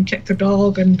family and kicked their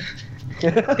dog, and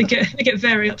they get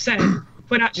very upset.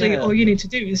 When actually all you need to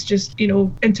do is just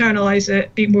internalise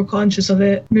it, be more conscious of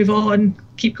it, move on,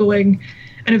 keep going.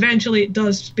 and eventually it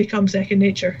does become second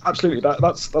nature. Absolutely,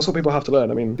 that's what people have to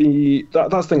learn. I mean, that's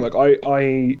the thing. Like,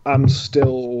 I am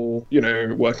still,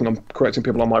 working on correcting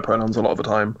people on my pronouns a lot of the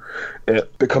time.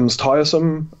 It becomes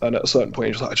tiresome, and at a certain point,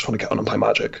 you're just like, I just want to get on and play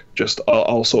Magic.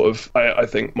 I'll sort of, I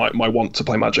think my want to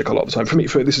play Magic a lot of the time.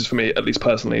 This is for me, at least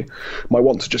personally, my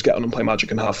want to just get on and play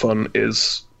Magic and have fun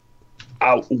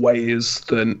outweighs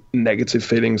the negative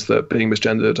feelings that being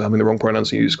misgendered, having the wrong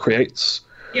pronouns used creates.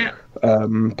 Yeah.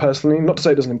 Personally, not to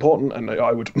say it isn't important, and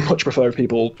I would much prefer if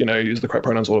people, use the correct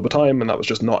pronouns all of the time, and that was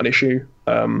just not an issue.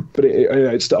 But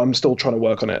I'm still trying to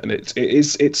work on it, and it's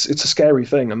a scary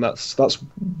thing, and that's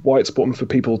why it's important for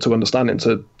people to understand it,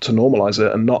 to normalize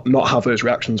it, and not have those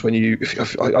reactions when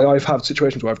I've had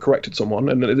situations where I've corrected someone,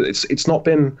 and it's not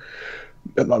been.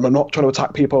 I'm not trying to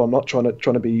attack people. I'm not trying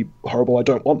to be horrible. I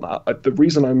don't want that. The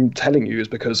reason I'm telling you is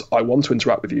because I want to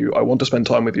interact with you. I want to spend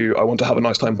time with you. I want to have a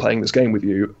nice time playing this game with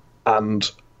you, and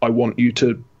I want you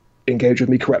to engage with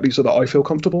me correctly so that I feel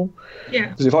comfortable. Yeah.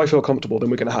 Because if I feel comfortable,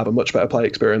 then we're going to have a much better play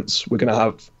experience. We're going to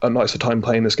have a nicer time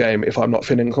playing this game. If I'm not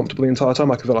feeling comfortable the entire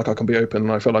time, I can feel like I can be open,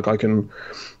 and I feel like I can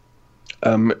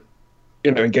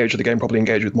engage with the game properly,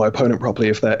 engage with my opponent properly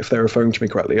if they're referring to me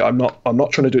correctly. I'm not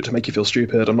trying to do it to make you feel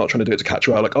stupid. I'm not trying to do it to catch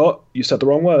you out, like, oh, you said the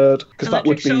wrong word, because that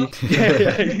would be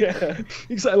yeah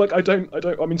exactly. Like, I don't.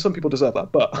 I mean, some people deserve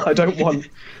that, but I don't want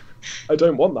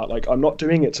that. Like, I'm not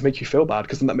doing it to make you feel bad,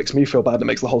 because then that makes me feel bad. That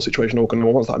makes the whole situation awkward. And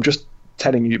all that. I'm just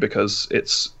telling you because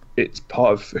it's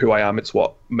part of who I am. It's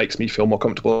what makes me feel more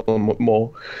comfortable and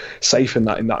more safe in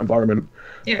that environment.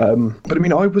 Yeah. But I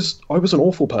mean, I was an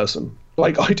awful person.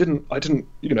 Like, I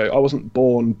wasn't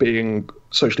born being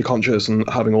socially conscious and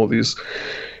having all these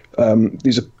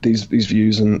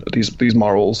views and these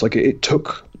morals. Like, it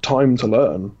took time to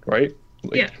learn, right?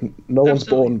 Like, yeah. No one's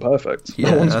born perfect.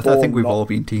 Yeah, I think we've all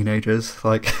been teenagers.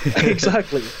 Like,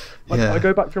 exactly. Like, yeah. I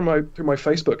go back through my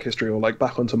Facebook history, or like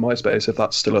back onto MySpace, if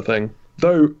that's still a thing.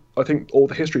 Though I think all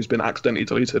the history's been accidentally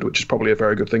deleted, which is probably a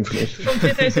very good thing for me. From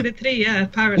 2003, yeah,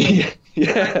 apparently.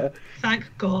 Yeah. Thank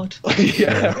God.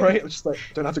 Yeah, right. It's just like,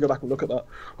 don't have to go back and look at that.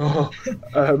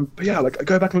 But yeah, like, I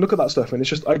go back and look at that stuff, and it's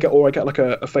just I get like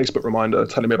a Facebook reminder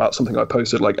telling me about something I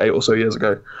posted like 8 or so years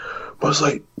ago. I was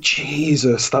like,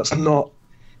 Jesus, that's not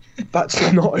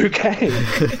okay.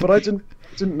 But I didn't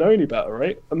know any better,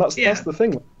 right? And that's the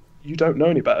thing. You don't know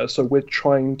any better, so we're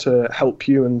trying to help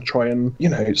you and try and,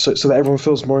 so that everyone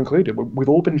feels more included. We've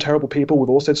all been terrible people. We've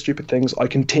all said stupid things. I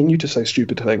continue to say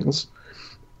stupid things,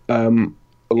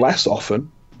 less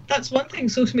often. That's one thing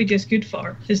social media is good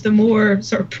for, is the more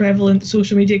sort of prevalent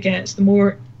social media gets,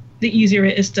 the easier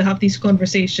it is to have these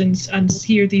conversations and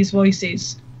hear these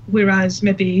voices. Whereas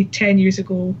maybe 10 years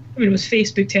ago, it was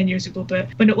Facebook 10 years ago, but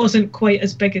when it wasn't quite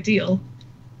as big a deal,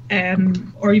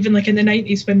 or even like in the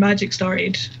 90s when Magic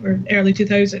started, or early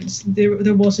 2000s,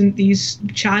 there wasn't these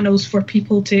channels for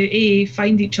people to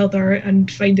find each other and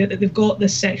find out that they've got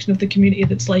this section of the community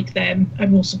that's like them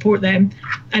and will support them,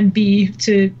 and B,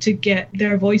 to get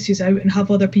their voices out and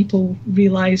have other people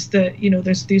realise that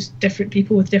there's these different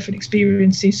people with different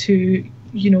experiences who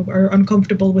are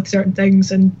uncomfortable with certain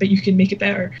things, but you can make it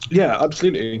better. Yeah,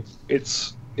 absolutely.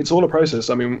 It's all a process.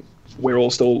 I mean, we're all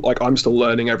still, like, I'm still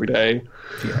learning every day.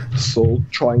 Yeah. Still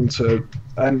trying to,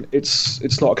 and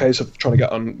it's not a case of trying to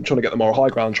get the moral high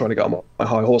ground, trying to get on my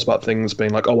high horse about things,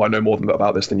 being like, oh, I know more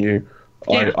about this than you.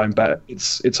 Yeah. I'm better.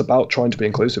 It's about trying to be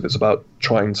inclusive. It's about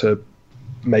trying to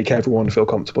make everyone feel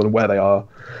comfortable in where they are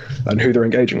and who they're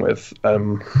engaging with.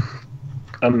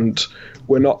 And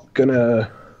we're not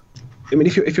gonna. I mean,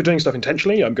 if you're doing stuff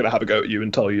intentionally, I'm going to have a go at you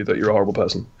and tell you that you're a horrible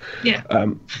person. Yeah.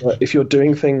 But if you're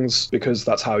doing things because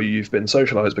that's how you've been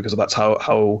socialized, because that's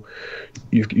how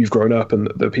you've grown up and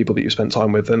the people that you spent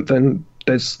time with, then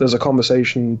there's a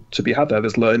conversation to be had there.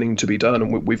 There's learning to be done,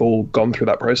 and we've all gone through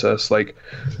that process. Like,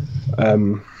 I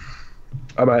mean,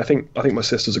 I think my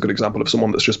sister's a good example of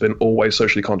someone that's just been always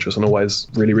socially conscious and always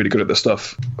really, really good at this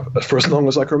stuff for as long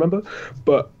as I can remember.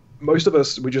 But most of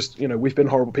us, we just, we've been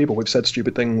horrible people. We've said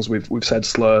stupid things. We've said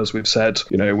slurs. We've said,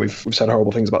 we've said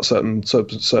horrible things about certain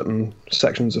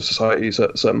sections of society,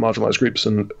 certain marginalized groups,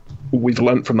 and we've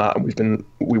learnt from that. And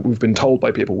we've been told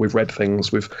by people. We've read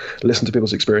things. We've listened to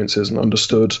people's experiences and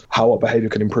understood how our behavior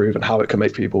can improve and how it can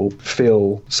make people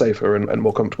feel safer and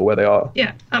more comfortable where they are.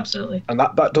 Yeah, absolutely. And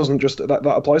that doesn't just that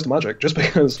applies to Magic. Just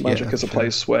because Magic is a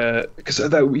place where, because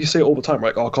you see it all the time,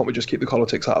 right? Oh, can't we just keep the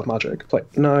politics out of Magic? It's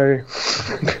like, no.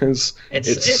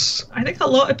 It's I think a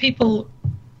lot of people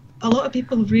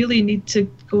really need to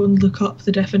go and look up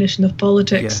the definition of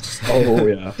politics. Yes. Oh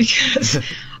yeah. Because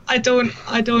I don't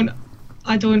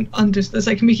I don't understand. It's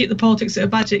like, can we keep the politics out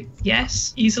of Magic?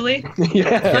 Yes, easily.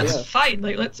 That's fine.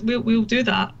 Like, we'll do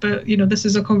that. But this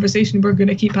is a conversation we're going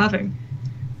to keep having.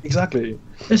 Exactly.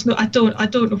 There's no. I don't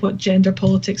know what gender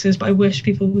politics is, but I wish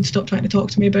people would stop trying to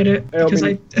talk to me about it, because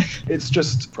it's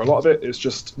just, for a lot of it, it's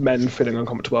just men feeling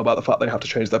uncomfortable about the fact they have to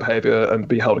change their behaviour and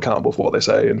be held accountable for what they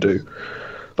say and do.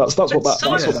 That's what that.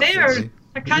 So unfair.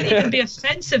 I can't even be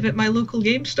offensive at my local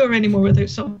game store anymore without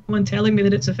someone telling me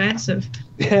that it's offensive.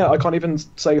 Yeah, I can't even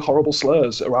say horrible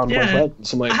slurs around my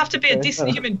friends. I have to be a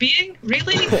decent human being?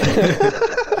 Really?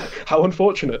 How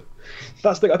unfortunate.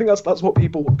 I think that's what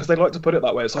people, because they like to put it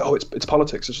that way. It's like, oh, it's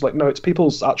politics. It's just like, no, it's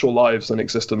people's actual lives and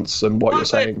existence, and what you're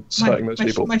saying is hurting those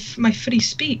people. My free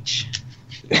speech.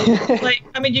 Like,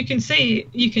 I mean, you can say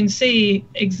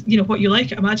what you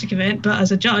like at a Magic event, but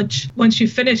as a judge, once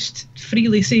you've finished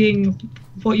freely saying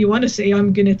what you want to say,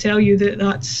 I'm going to tell you that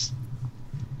that's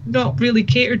not really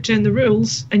catered to in the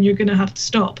rules, and you're going to have to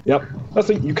stop. Yep, I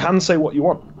think you can say what you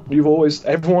want.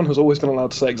 Everyone has always been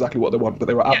allowed to say exactly what they want, but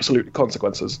there are absolute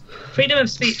consequences. Freedom of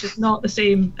speech is not the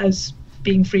same as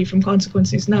being free from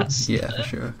consequences, and that's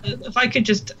sure. If I could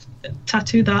just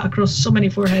tattoo that across so many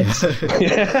foreheads.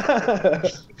 Yeah,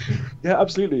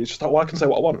 absolutely. It's just like, well, I can say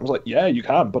what I want. I was like, yeah, you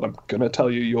can, but I'm gonna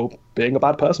tell you you're being a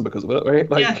bad person because of it,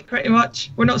 right? Like, yeah, pretty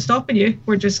much. We're not stopping you.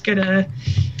 We're just gonna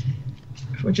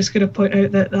point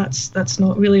out that that's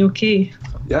not really okay.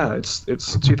 Yeah, it's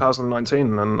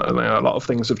 2019, and a lot of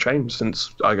things have changed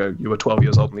since you were 12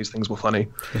 years old and these things were funny.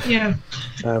 Yeah.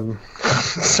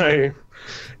 So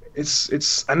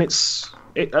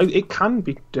it can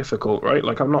be difficult, right?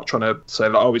 Like, I'm not trying to say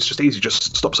that, oh, it's just easy,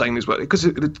 just stop saying these words, because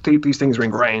these things are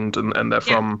ingrained, and they're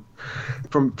from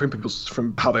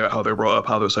how they were brought up,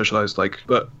 how they were socialized. Like,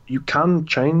 but you can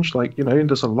change. Like,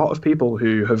 there's a lot of people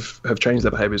who have changed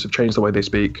their behaviors, have changed the way they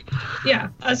speak. Yeah,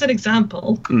 as an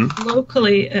example,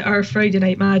 locally at our Friday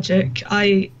Night Magic,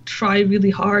 I try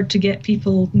really hard to get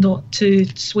people not to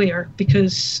swear,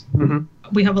 because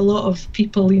we have a lot of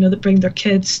people, that bring their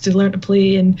kids to learn to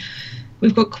play, and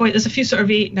we've got there's a few sort of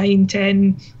 8, 9,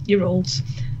 10-year-olds,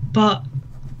 but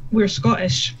we're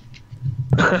Scottish.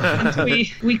 And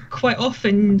we quite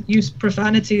often use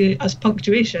profanity as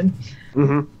punctuation.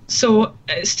 So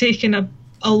it's taken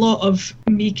a lot of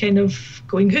me kind of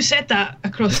going, who said that,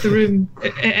 across the room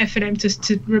at FNM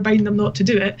to remind them not to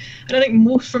do it. And I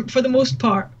think for the most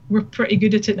part, we're pretty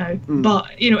good at it now. But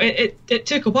it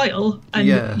took a while,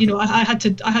 and I had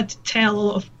to tell a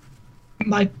lot of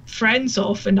my friends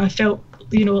off, and I felt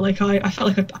I felt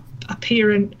like a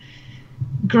parent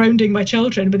grounding my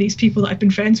children with these people that I've been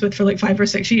friends with for like 5 or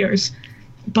 6 years.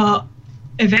 But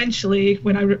eventually,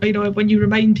 when you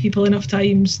remind people enough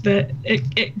times, that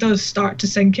it does start to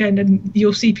sink in, and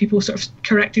you'll see people sort of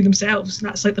correcting themselves, and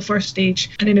that's like the first stage.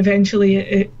 And then eventually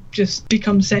it just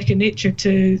becomes second nature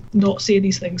to not say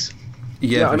these things.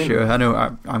 Yeah, sure. I know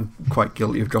I'm quite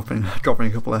guilty of dropping a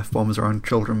couple F-bombs around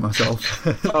children myself.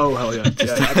 Oh, hell yeah.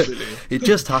 Absolutely. It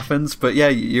just happens, but yeah,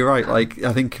 you're right. Like,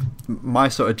 I think my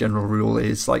sort of general rule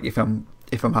is, like, if I'm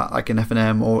at like an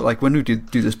FNM, or like when we do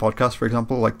this podcast, for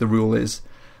example, like, the rule is,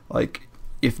 like,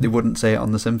 if they wouldn't say it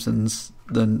on The Simpsons,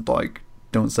 then, like,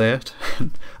 don't say it.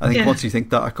 I think once you think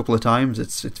that a couple of times,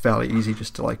 it's fairly easy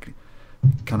just to, like,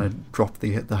 kind of drop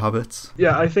the habits.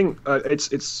 Yeah, I think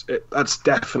that's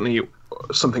definitely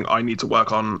something I need to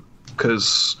work on,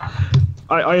 because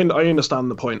I understand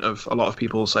the point of a lot of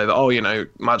people say that, oh,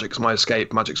 Magic's my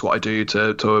escape, Magic's what I do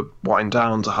to wind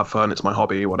down, to have fun, it's my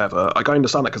hobby, whatever. Like, I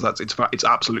understand that, because it's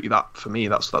absolutely that for me.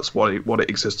 That's what it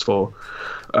exists for.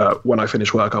 When I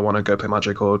finish work, I want to go play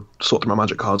Magic, or sort through my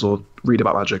Magic cards, or read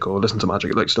about Magic, or listen to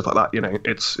Magic, like stuff like that.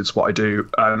 It's what I do,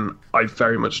 and I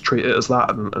very much treat it as that,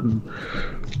 and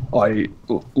I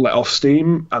let off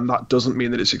steam, and that doesn't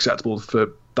mean that it's acceptable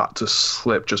for that to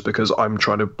slip just because I'm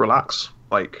trying to relax.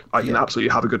 Like, I can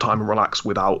absolutely have a good time and relax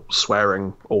without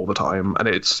swearing all the time, and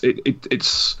it's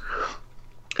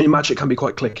Magic can be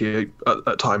quite cliquey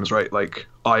at times, right? Like,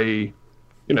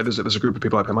 there's a group of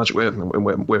people I play Magic with,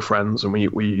 and we're friends, and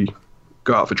we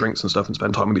go out for drinks and stuff and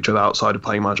spend time with each other outside of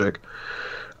playing Magic.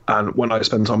 And when I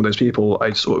spend time with those people,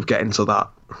 I sort of get into that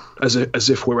as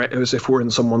if we're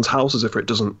in someone's house, as if it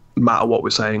doesn't matter what we're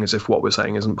saying, as if what we're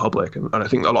saying isn't public. And I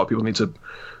think a lot of people need to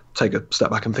take a step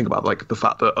back and think about, like, the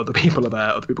fact that other people are there,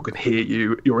 other people can hear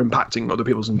you, you're impacting other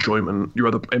people's enjoyment,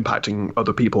 you're impacting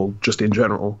other people just in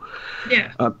general.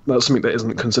 Yeah. That's something that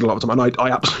isn't considered a lot of the time, and I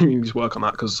absolutely need to work on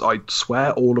that, because I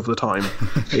swear all of the time.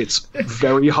 It's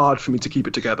very hard for me to keep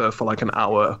it together for like an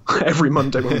hour every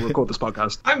Monday when we record this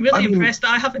podcast. I'm really impressed that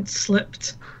I haven't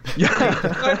slipped. Yeah.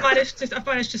 I've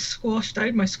managed to squash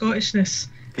down my Scottishness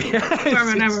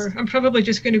for an hour. I'm probably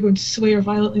just going to go and swear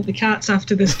violently at the cats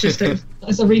after this, just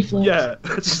as a reflex. Yeah,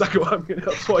 that's exactly what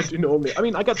that's what I do normally. I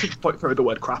mean, I get to throw the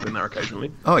word crap in there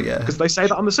occasionally. Oh yeah, because they say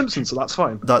that on The Simpsons, so that's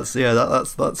fine. That's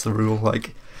a rule. Like,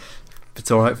 if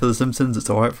it's all right for The Simpsons, it's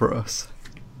all right for us.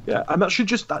 Yeah, and that should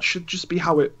just be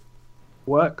how it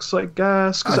works, I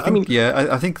guess.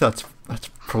 I think that's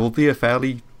probably a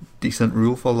fairly decent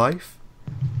rule for life.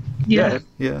 Yeah.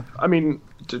 I mean,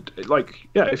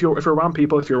 if you're around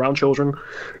people, if you're around children,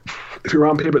 if you're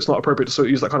around people, it's not appropriate to sort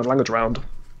of use that kind of language around.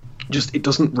 Just, it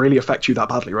doesn't really affect you that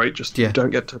badly, right? Just you don't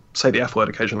get to say the F word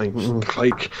occasionally.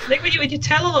 Like when you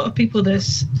tell a lot of people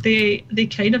this, they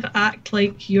kind of act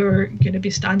like you're going to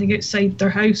be standing outside their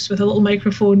house with a little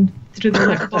microphone through the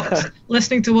letterbox,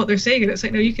 listening to what they're saying, and it's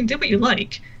like, no, you can do what you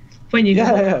like when you go.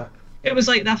 Yeah. It was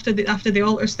like after the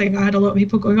altars thing, I had a lot of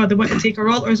people going, oh, they want to take our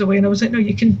altars away, and I was like, no,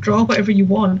 you can draw whatever you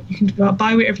want, you can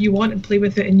buy whatever you want and play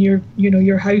with it in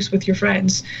your house with your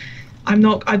friends. I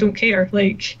don't care.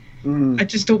 Like, I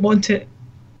just don't want it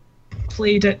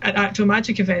played at actual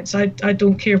Magic events. I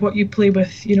don't care what you play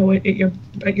with,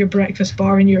 at your breakfast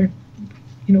bar in your,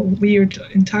 weird,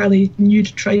 entirely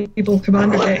nude tribal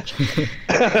commander deck.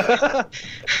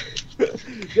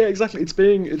 Yeah, exactly. It's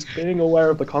being aware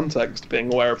of the context,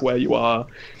 being aware of where you are,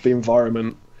 the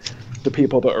environment, the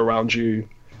people that are around you.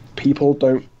 People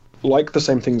don't like the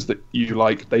same things that you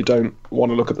like. They don't want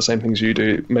to look at the same things you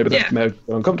do. Maybe they may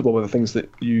feel uncomfortable with the things that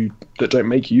don't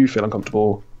make you feel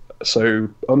uncomfortable. So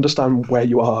understand where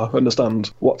you are, understand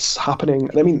what's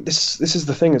happening. I mean, this is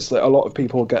the thing, is that a lot of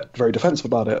people get very defensive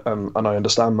about it, and I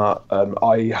understand that.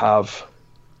 I have,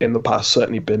 in the past,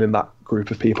 certainly been in that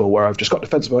group of people where I've just got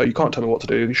defensive about it. You can't tell me what to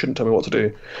do. You shouldn't tell me what to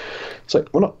do. It's like,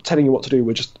 we're not telling you what to do.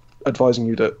 We're just advising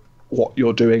you that what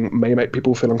you're doing may make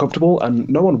people feel uncomfortable, and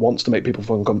no one wants to make people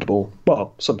feel uncomfortable.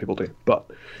 Well, some people do, but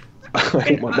I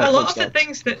think a lot of the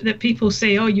things that people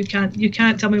say, oh, you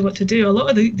can't tell me what to do, a lot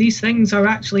of these things are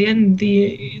actually in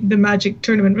the Magic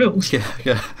tournament rules.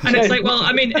 Yeah. And it's like, well,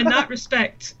 I mean, in that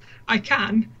respect, I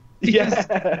can, because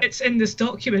it's in this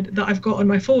document that I've got on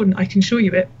my phone. I can show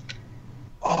you it.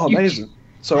 Oh, amazing.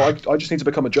 So I just need to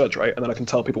become a judge, right? And then I can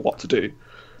tell people what to do.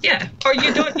 Yeah, or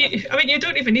you don't. You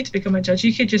don't even need to become a judge.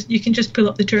 You can just pull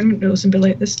up the tournament rules and be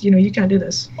like, this. You can't do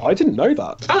this. I didn't know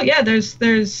that. Oh yeah, there's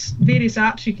various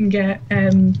apps you can get,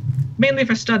 mainly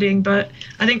for studying, but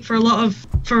I think for a lot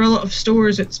of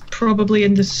stores, it's probably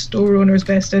in the store owner's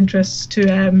best interests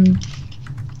to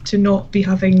not be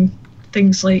having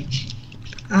things like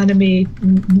anime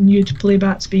nude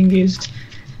playbats being used.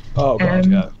 Oh god,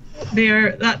 yeah.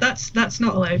 That's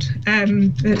not allowed.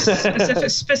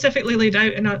 It's specifically laid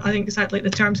out, and I think it's at like the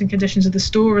terms and conditions of the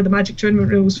store or the Magic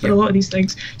tournament rules for a lot of these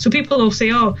things. So people will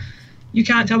say, "Oh, you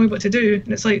can't tell me what to do,"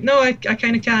 and it's like, "No, I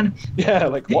kind of can." Yeah,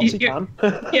 like what's he can?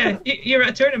 Yeah, you're at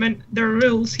a tournament. There are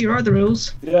rules. Here are the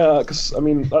rules. Yeah, because I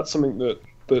mean that's something that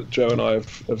Joe and I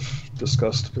have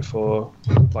discussed before,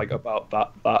 like about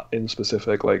that in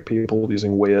specific, like people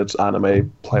using weird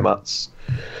anime playmats.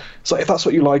 So if that's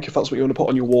what you like, if that's what you want to put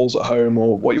on your walls at home,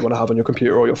 or what you want to have on your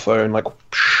computer or your phone, like,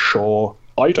 sure.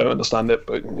 I don't understand it,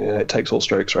 but yeah, it takes all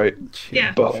strokes, right?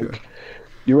 Yeah. But like,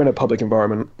 you're in a public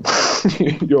environment,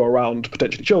 you're around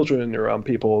potentially children, you're around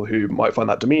people who might find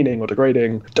that demeaning or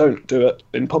degrading. Don't do it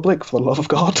in public, for the love of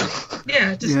God.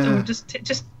 Yeah,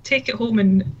 just take it home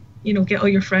and, get all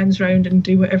your friends round and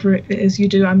do whatever it is you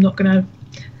do. I'm not going to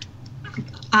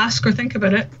ask or think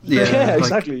about it. Yeah,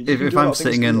 exactly. If I'm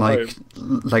sitting in like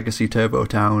Legacy Turbo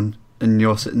Town and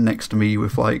you're sitting next to me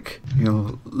with like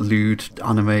lewd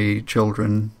anime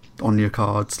children on your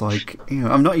cards, like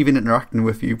I'm not even interacting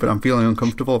with you, but I'm feeling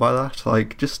uncomfortable by that.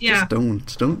 Like just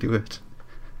don't do it.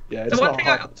 Yeah, it's not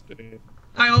hard to do.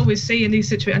 I always say in these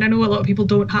situations, and I know a lot of people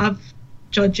don't have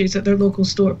judges at their local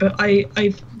store, but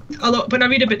when I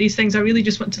read about these things, I really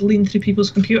just want to lean through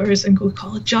people's computers and go,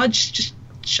 call a judge. Just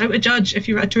shout a judge if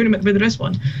you're at a tournament where there is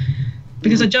one,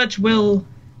 because a judge will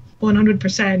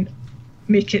 100%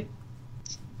 make it,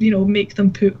 make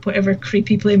them put whatever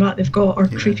creepy playmat they've got or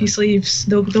creepy sleeves.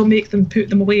 They'll make them put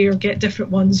them away or get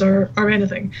different ones or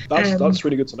anything. That's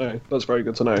really good to know. That's very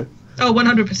good to know. Oh,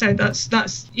 100%.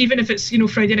 That's even if it's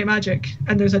Friday Night Magic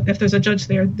and if there's a judge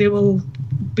there, they will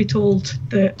be told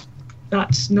that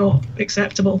that's not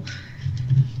acceptable.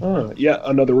 Oh, yeah,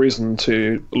 another reason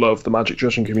to love the Magic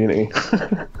judging community.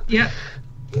 Yeah.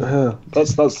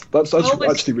 That's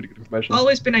actually really good information.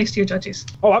 Always be nice to your judges.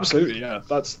 Oh, absolutely, yeah.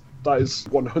 That is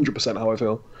 100% how I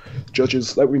feel.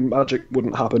 Judges, Magic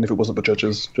wouldn't happen if it wasn't for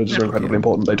judges. Judges are incredibly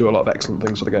important. They do a lot of excellent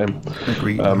things for the game.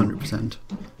 Agreed, 100%.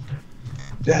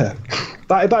 Yeah,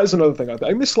 That is another thing. I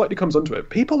think this slightly comes onto it.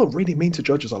 People are really mean to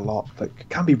judges a lot. Like,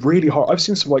 can be really hard. I've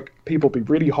seen some like people be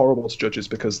really horrible to judges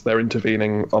because they're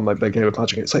intervening on like their game of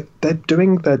Magic. It's like they're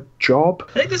doing their job.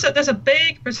 I think there's a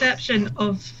big perception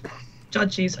of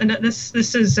judges, and this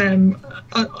is I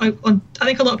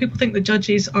think a lot of people think that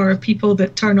judges are people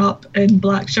that turn up in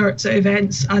black shirts at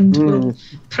events and will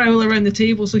prowl around the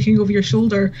tables looking over your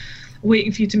shoulder,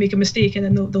 waiting for you to make a mistake, and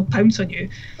then they'll pounce on you,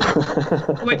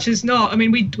 which is not. I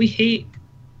mean, we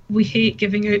hate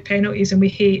giving out penalties, and we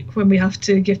hate when we have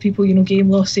to give people, game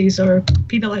losses or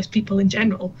penalise people in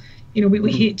general.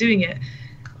 We hate doing it.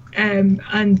 And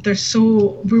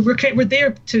we're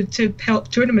there to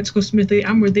help tournaments go smoothly,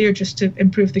 and we're there just to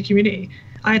improve the community.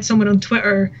 I had someone on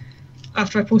Twitter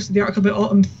after I posted the article about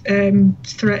Autumn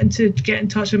threaten to get in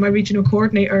touch with my regional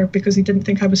coordinator because he didn't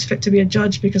think I was fit to be a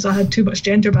judge because I had too much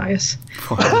gender bias.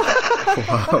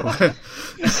 Wow.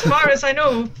 As far as I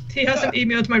know, he hasn't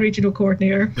emailed my regional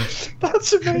coordinator.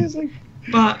 That's amazing.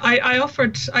 But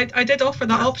I did offer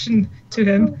that option to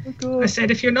him. I said,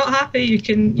 if you're not happy, you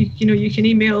can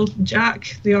email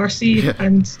Jack, the RC,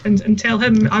 and tell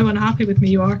him how unhappy with me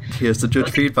you are. Here's the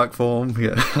judge feedback form.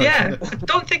 Yeah, I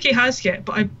don't think he has yet,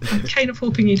 but I'm kind of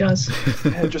hoping he does.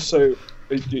 Yeah, just so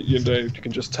you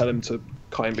can just tell him to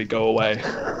kindly go away.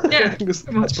 Yeah,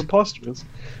 that's preposterous.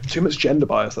 Too much gender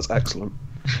bias. That's excellent.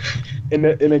 In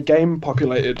a game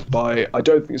populated by, I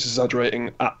don't think it's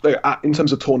exaggerating, in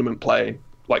terms of tournament play,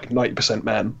 like 90%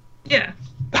 men. Yeah.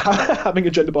 Having a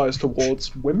gender bias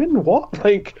towards women? What?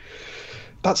 Like,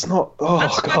 that's not. Oh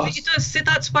that's god. It does. See,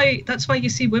 that's why you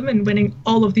see women winning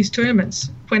all of these tournaments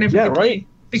whenever they play. Right.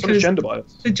 Because so gender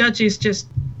bias. The judges just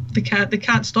they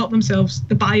can't stop themselves.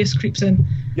 The bias creeps in.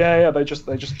 Yeah. They just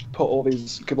give all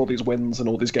these wins and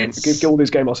all these games, give all these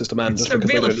game losses to men just because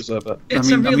they don't deserve it. I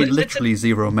mean, literally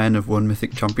zero men have won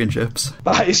Mythic Championships.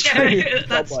 That is true. Yeah,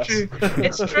 that's true.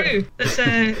 It's true.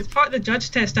 It's part of the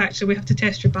judge test. Actually, we have to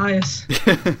test your bias.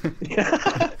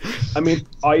 Yeah. I mean,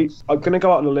 I'm going to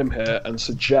go out on a limb here and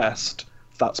suggest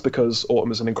that's because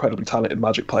Autumn is an incredibly talented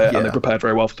Magic player and they prepared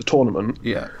very well for the tournament.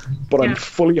 Yeah. But I'm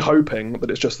fully hoping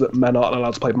that it's just that men aren't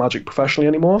allowed to play Magic professionally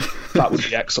anymore. That would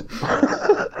be excellent.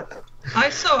 I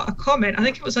saw a comment, I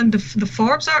think it was on the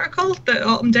Forbes article that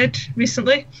Autumn did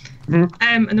recently. Mm-hmm.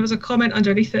 And there was a comment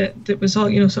underneath it that was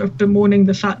all, sort of bemoaning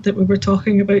the fact that we were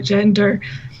talking about gender.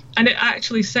 And it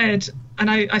actually said, and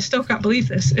I still can't believe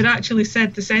this, it actually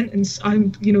said the sentence,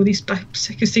 I'm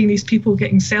sick of seeing these people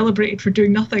getting celebrated for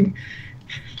doing nothing.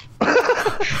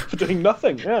 For doing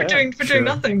nothing, for doing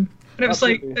nothing. And it was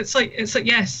it's like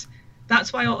yes,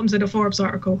 that's why Autumn's in a Forbes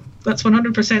article. That's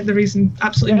 100% the reason.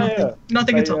 Absolutely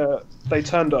nothing at all. They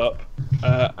turned up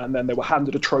and then they were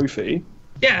handed a trophy.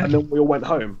 Yeah. And then we all went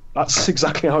home. That's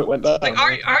exactly how it went down. Like,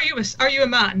 are you a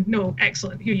man? No,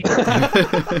 excellent. Here you go.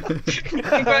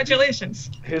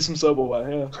 Congratulations. Here's some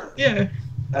silverware. Yeah.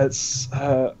 It's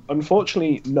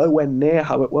unfortunately nowhere near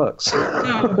how it works.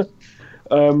 No.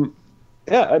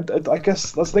 I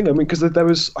guess that's the thing. I mean, because there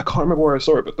was, I can't remember where I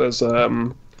saw it, but there's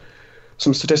some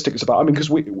statistics about. I mean, because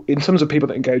in terms of people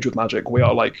that engage with Magic, we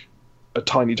are like a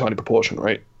tiny proportion,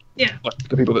 right? Yeah. Like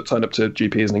the people that turn up to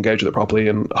GPs and engage with it properly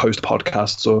and host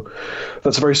podcasts, or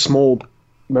that's a very small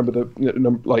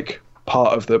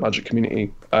part of the Magic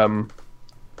community.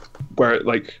 Where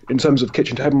like in terms of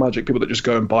kitchen table Magic, people that just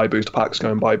go and buy booster packs,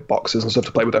 go and buy boxes and stuff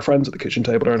to play with their friends at the kitchen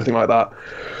table or anything like that.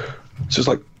 So it's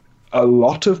like a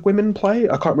lot of women play.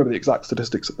 I can't remember the exact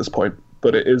statistics at this point,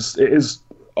 but it is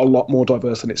a lot more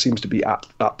diverse than it seems to be at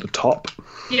the top.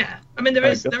 Yeah, I mean there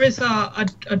is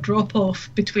a drop off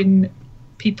between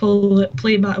people that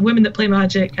play women that play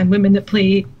Magic and women that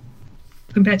play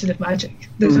competitive Magic.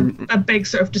 There's a big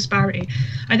sort of disparity.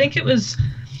 I think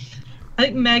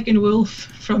Megan Wolf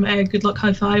from Good Luck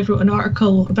High Five wrote an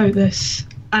article about this,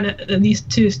 and these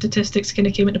two statistics kind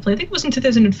of came into play. I think it was in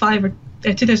 2005 or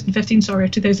 2015, or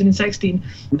 2016,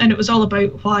 and it was all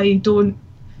about why don't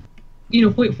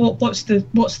what's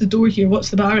the door here?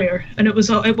 What's the barrier? And it was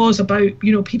about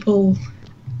people,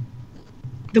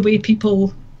 the way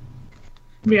people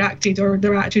reacted or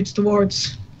their attitudes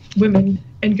towards women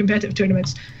in competitive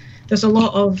tournaments. There's a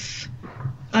lot of.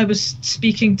 I was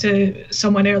speaking to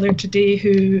someone earlier today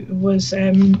who was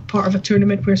part of a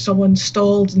tournament where someone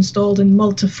stalled in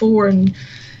Malta 4 and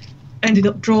ended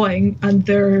up drawing, and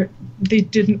they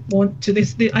didn't want to. I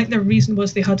think their reason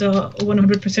was they had a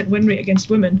 100% win rate against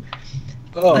women,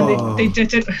 and they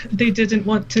didn't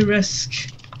want to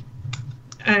risk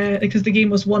because the game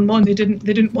was 1-1. They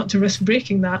didn't want to risk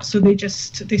breaking that, so they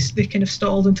kind of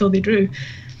stalled until they drew.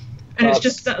 And it's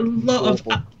just that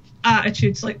a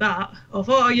attitudes like that of,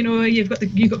 oh, you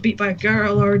got beat by a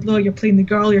girl, or no, you're playing the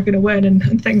girl, you're going to win,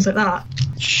 and things like that.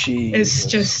 Jesus. It's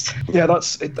just, yeah, that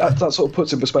sort of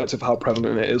puts in perspective how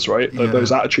prevalent it is, right? Yeah.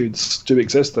 Those attitudes do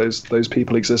exist. Those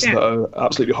people exist that are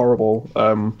absolutely horrible.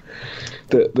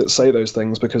 That say those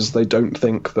things because they don't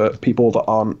think that people that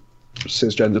aren't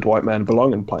cisgendered white men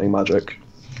belong in playing Magic.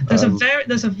 There's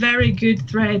a very good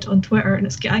thread on Twitter, and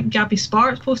it's Gabby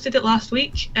Sparks posted it last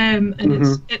week, and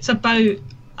it's about,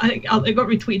 it got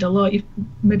retweeted a lot. You've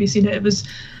maybe seen it. It was,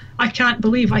 I can't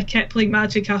believe I kept playing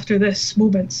Magic after this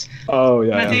moments. Oh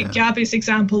yeah. And I think Gabby's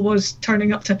example was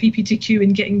turning up to PPTQ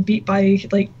and getting beat by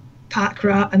like Pack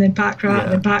Rat and then Pack Rat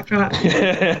and then Pack Rat.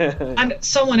 And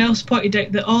someone else pointed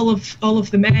out that all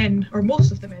of the men, or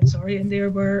most of the men, sorry, and there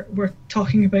were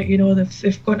talking about,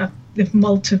 they've done a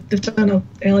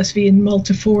LSV and mulled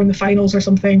to 4 in the finals or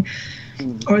something,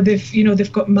 or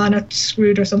they've got mana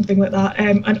screwed or something like that.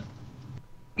 And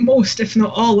most, if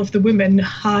not all, of the women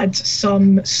had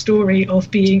some story of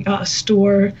being at a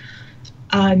store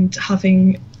and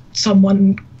having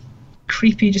someone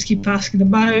creepy just keep asking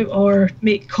them out, or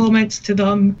make comments to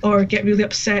them, or get really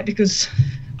upset because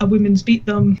a woman's beat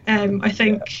them. I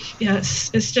think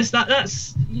it's just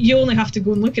that's, you only have to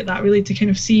go and look at that really to kind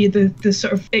of see the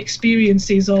sort of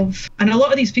experiences of, and a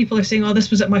lot of these people are saying, oh, this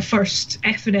was at my first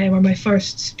FNM or my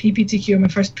first PPTQ or my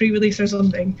first pre-release or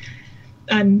something,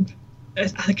 and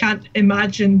I can't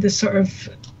imagine the sort of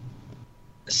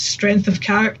strength of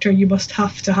character you must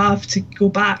have to go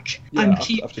back and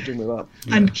keep after doing that.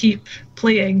 and keep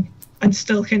playing and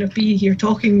still kind of be here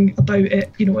talking about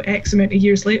it, X amount of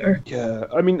years later. Yeah,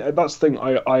 I mean, that's the thing.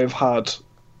 I've had,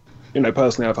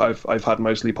 personally, I've had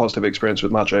mostly positive experience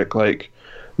with Magic. Like,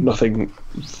 nothing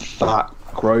that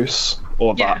gross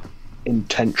or that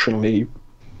intentionally,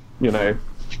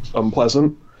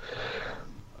 unpleasant.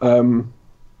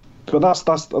 But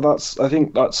that's I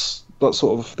think that's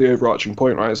sort of the overarching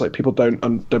point, right? It's like people don't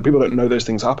know those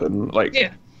things happen. Like,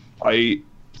 I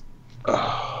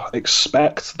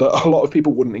expect that a lot of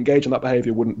people wouldn't engage in that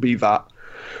behavior, wouldn't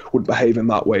behave in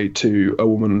that way to a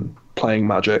woman playing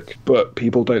Magic, but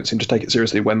people don't seem to take it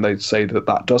seriously when they say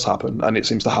that does happen, and it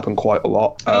seems to happen quite a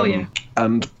lot.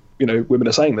 And women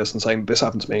are saying this and saying, this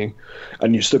happened to me,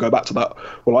 and you still go back to that,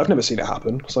 well, I've never seen it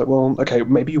happen. It's like, well, okay,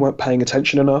 maybe you weren't paying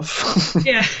attention enough.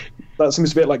 Yeah. That seems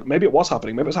to be like, maybe it was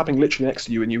happening. Maybe it was happening literally next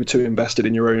to you, and you were too invested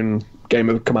in your own game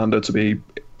of Commander to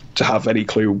have any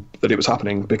clue that it was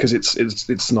happening, because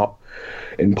it's not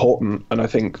important. And I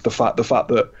think the fact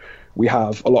that we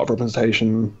have a lot of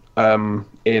representation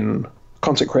in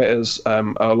content creators, a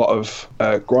lot of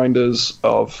grinders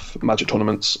of Magic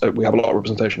tournaments. We have a lot of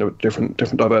representation of different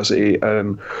diversity,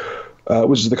 and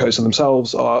Wizards of the Coast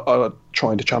themselves are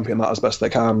trying to champion that as best they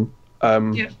can.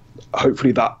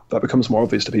 Hopefully that becomes more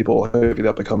obvious to people. Hopefully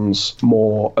that becomes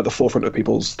more at the forefront of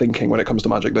people's thinking when it comes to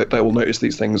Magic, that they will notice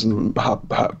these things and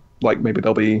maybe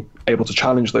they'll be able to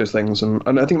challenge those things.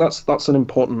 And I think that's an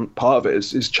important part of it,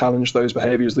 is challenge those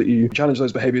behaviors that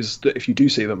if you do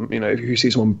see them, if you see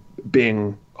someone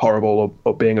being horrible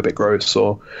or being a bit gross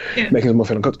or making someone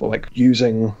feel uncomfortable, like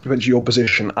using your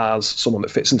position as someone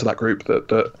that fits into that group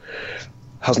that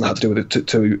hasn't had to do with it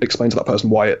to explain to that person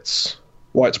why it's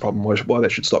a problem, why they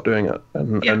should stop doing it,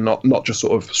 and not just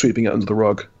sort of sweeping it under the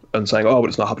rug and saying, oh, but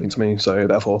it's not happening to me, so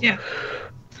therefore.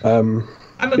 I'm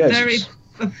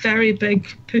a very big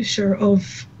pusher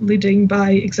of leading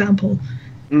by example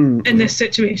in this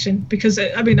situation, because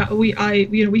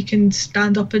we can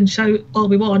stand up and shout all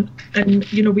we want, and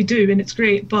we do, and it's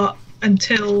great, but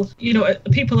until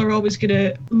people are always going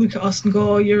to look at us and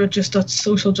go, oh, you're just a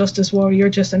social justice warrior, you're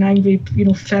just an angry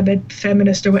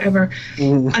feminist or whatever,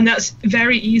 and that's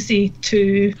very easy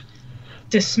to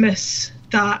dismiss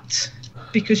that,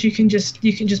 because you can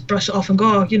just brush it off and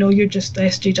go, oh, you're just the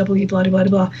SJW, blah blah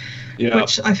blah,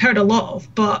 which I've heard a lot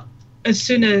of. But as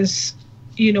soon as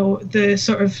the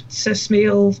sort of cis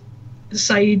male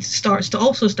side starts to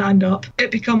also stand up, it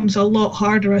becomes a lot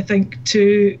harder, I think,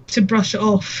 to brush it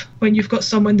off when you've got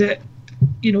someone that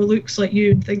looks like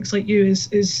you and thinks like you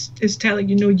is telling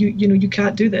you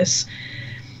can't do this.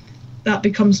 That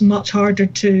becomes much harder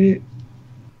to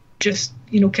just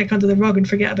kick under the rug and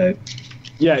forget about.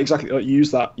 Yeah, exactly. Like,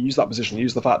 use that position.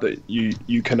 Use the fact that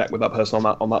you connect with that person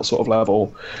on that sort of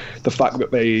level. The fact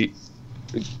that they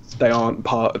aren't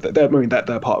part of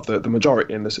they're part of the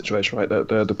majority in this situation, right?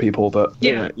 They're the people that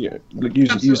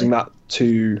using that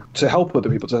to help other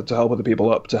people, to help other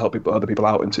people up, to help other people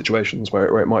out in situations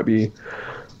where it might be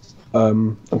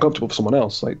uncomfortable for someone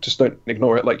else. Like, just don't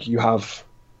ignore it. Like, you have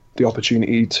the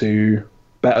opportunity to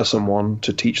better someone,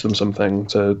 to teach them something,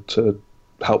 to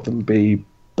help them be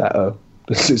better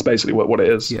This is basically what it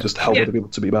is. Just help other people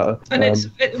to be better.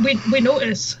 And we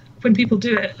notice when people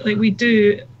do it. Like we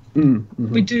do.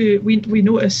 We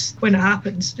notice when it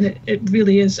happens, and it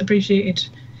really is appreciated,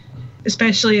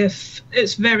 especially if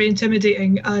it's very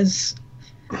intimidating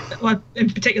in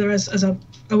particular as a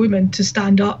woman, to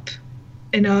stand up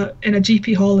in a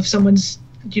GP hall if someone's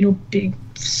being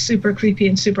super creepy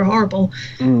and super horrible,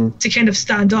 to kind of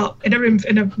stand up in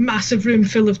a massive room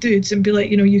full of dudes and be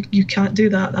like, you can't do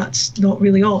that, that's not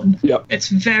really on. It's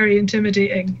very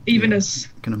intimidating, even as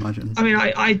I can imagine. I mean,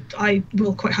 I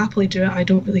will quite happily do it, I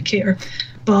don't really care,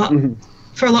 but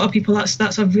for a lot of people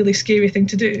that's a really scary thing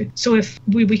to do. So if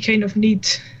we kind of need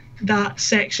that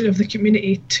section of the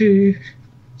community to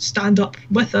stand up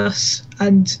with us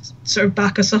and sort of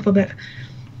back us up a bit.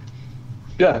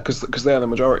 Yeah, because they're the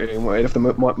majority, and if the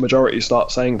majority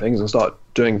start saying things and start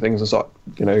doing things and start,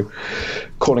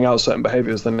 calling out certain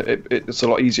behaviours, then it's a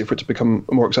lot easier for it to become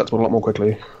more acceptable a lot more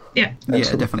quickly. Yeah. Yeah,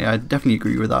 definitely. I definitely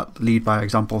agree with that lead by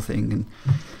example thing, and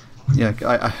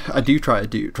I do try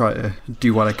to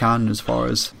do what I can as far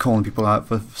as calling people out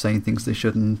for saying things they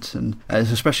shouldn't, and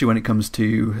especially when it comes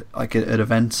to like at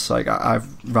events. Like I've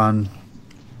ran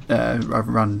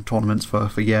tournaments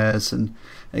for years, and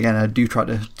again, I do try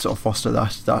to sort of foster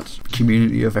that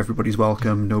community of everybody's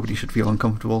welcome, nobody should feel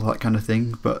uncomfortable, that kind of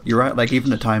thing. But you're right, like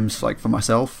even at times, like for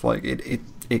myself, like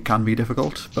it can be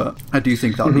difficult, but I do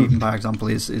think that leading by example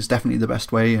is definitely the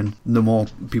best way, and the more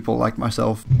people like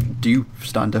myself do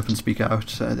stand up and speak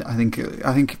out, I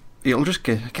think it'll just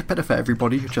get better for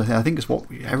everybody, which I think is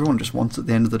what everyone just wants at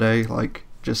the end of the day. Like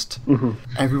just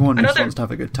everyone just wants to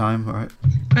have a good time, right?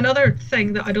 Another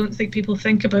thing that I don't think people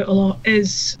think about a lot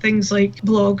is things like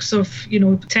blogs of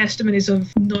testimonies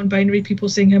of non-binary people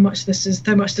saying how much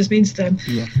this means to them.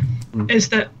 Is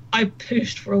that I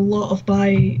pushed for a lot of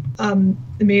my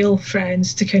male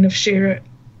friends to kind of share it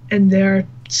in their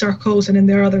circles and in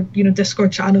their other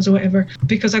Discord channels or whatever,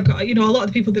 because I've got a lot of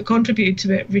the people that contributed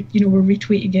to it were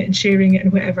retweeting it and sharing it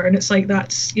and whatever, and it's like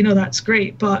that's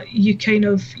great, but you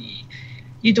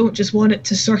don't just want it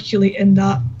to circulate in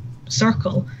that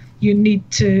circle. You need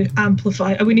to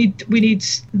amplify. We need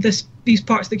these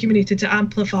parts of the community to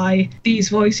amplify these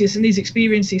voices and these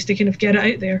experiences to kind of get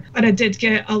it out there. And I did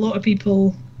get a lot of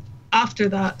people after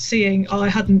that saying, I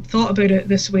hadn't thought about it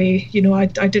this way. I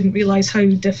didn't realise how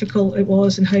difficult it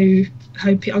was and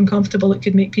how uncomfortable it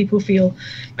could make people feel.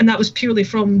 And that was purely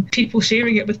from people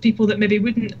sharing it with people that maybe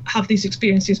wouldn't have these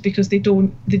experiences because they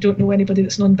don't know anybody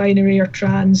that's non-binary or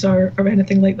trans or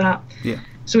anything like that. Yeah.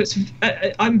 So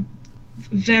I'm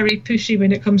very pushy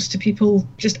when it comes to people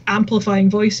just amplifying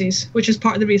voices, which is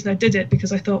part of the reason I did it,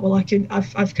 because I thought, well,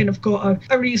 I've kind of got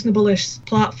a reasonable-ish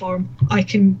platform. I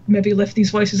can maybe lift these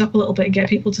voices up a little bit and get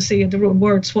people to say in their own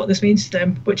words what this means to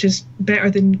them, which is better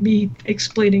than me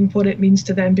explaining what it means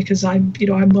to them, because I'm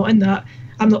not in that.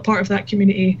 I'm not part of that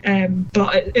community,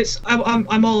 but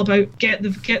I'm all about get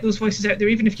those voices out there,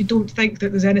 even if you don't think that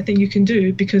there's anything you can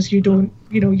do because you don't,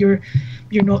 you're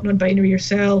not non-binary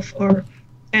yourself or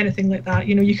anything like that.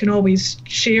 You can always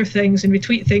share things and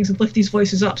retweet things and lift these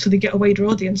voices up so they get a wider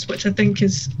audience, which I think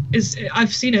is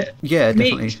I've seen it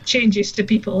make changes to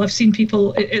people. I've seen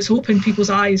people, it's opened people's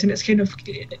eyes, and it's kind of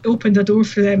opened a door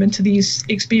for them into these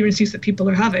experiences that people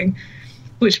are having,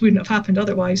 which wouldn't have happened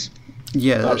otherwise.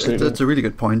 Yeah, that's a really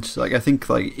good point. Like I think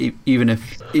even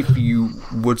if you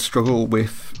would struggle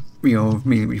with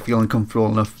maybe feeling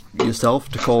comfortable enough yourself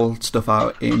to call stuff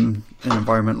out in an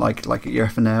environment like your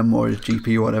FNM or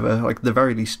GP or whatever, like the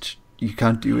very least you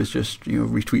can do is just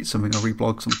retweet something or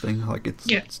reblog something. Like it's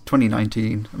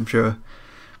 2019. I'm sure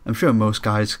most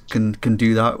guys can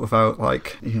do that without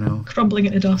crumbling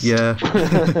it to dust. Yeah.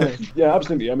 Yeah,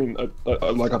 absolutely. I mean,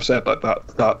 like I've said,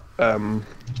 that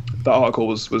article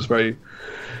was very.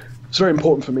 It's very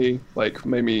important for me. Like,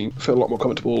 made me feel a lot more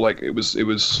comfortable. Like,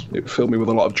 it filled me with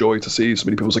a lot of joy to see so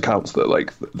many people's accounts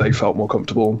that they felt more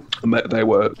comfortable and that they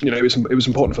were, it was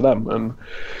important for them. And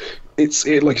it's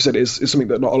like you said, it's something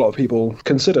that not a lot of people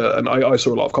consider. And I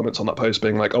saw a lot of comments on that post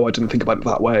being like, oh, I didn't think about it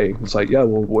that way. It's like, yeah,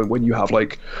 well, when you have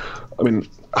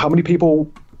how many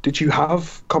people did you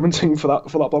have commenting for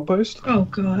that blog post? Oh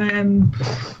God,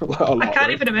 I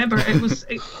can't even remember.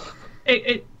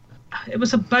 It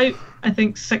was about, I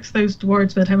think, 6,000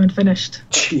 words by the time I'd finished.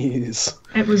 Jeez.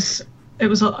 It was.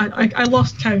 I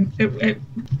lost count. It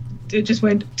just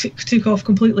took off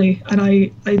completely, and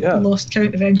I lost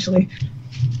count eventually.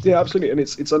 Yeah, absolutely, and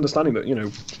it's understanding that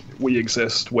we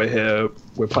exist, we're here,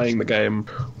 we're playing the game,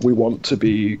 we want to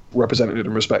be represented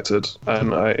and respected,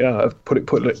 and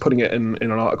putting it in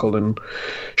an article and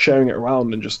sharing it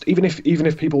around, and just even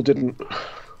if people didn't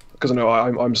because I know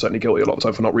I'm certainly guilty a lot of the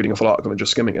time for not reading a full article and just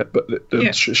skimming it, but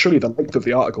surely the length of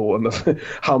the article and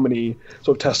how many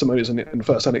sort of testimonies and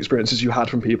first-hand experiences you had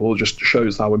from people just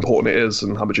shows how important it is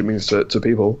and how much it means to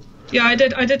people. Yeah, I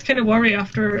did kind of worry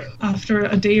after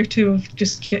a day or two of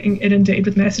just getting inundated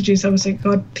with messages. I was like,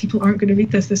 God, people aren't going to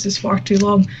read this. This is far too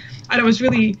long. And I was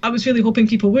really hoping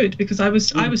people would, because I was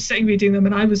sitting reading them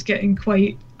and I was getting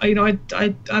quite,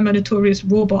 I'm a notorious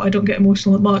robot. I don't get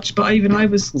emotional at much, but I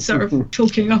was sort of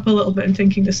choking up a little bit and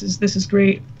thinking this is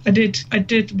great. I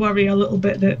did worry a little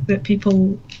bit that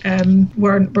people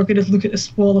were going to look at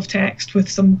this wall of text with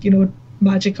some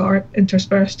magic art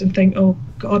interspersed and think, oh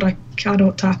God, I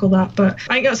cannot tackle that. But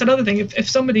I think that's another thing. If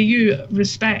somebody you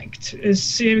respect is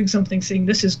sharing something saying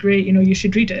this is great, you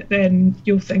should read it, then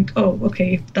you'll think, oh,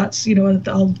 okay, that's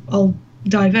I'll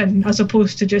dive in, as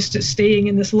opposed to just staying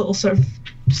in this little sort of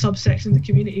subsection of the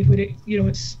community where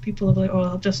it's people are like, oh,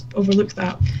 I'll just overlook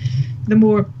that. The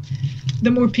more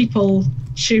people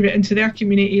share it into their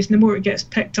communities and the more it gets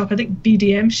picked up. I think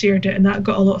BDM shared it and that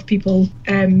got a lot of people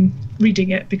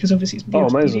reading it, because obviously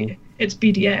it's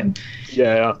BDM.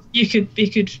 Yeah. You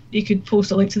could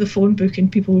post a link to the phone book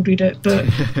and people would read it, but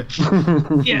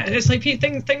yeah, it's like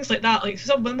things like that. Like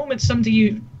the moment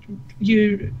somebody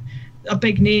you a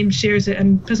big name shares it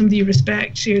and somebody you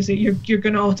respect shares it, you're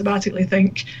going to automatically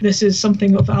think this is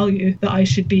something of value that I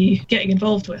should be getting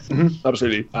involved with. Mm-hmm.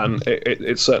 Absolutely, and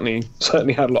it certainly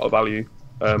had a lot of value.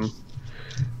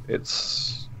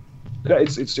 It's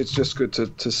just good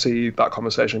to see that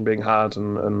conversation being had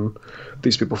and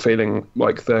these people feeling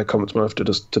like they're comfortable enough to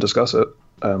discuss it.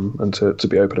 And to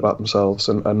be open about themselves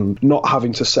and not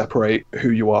having to separate who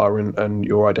you are and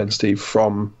your identity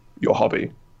from your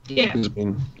hobby. Yeah.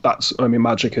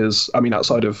 Magic is,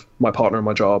 outside of my partner and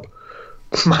my job,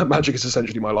 magic is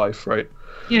essentially my life, right?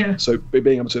 Yeah. So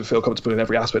being able to feel comfortable in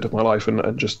every aspect of my life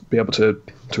and just be able to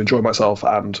enjoy myself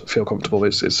and feel comfortable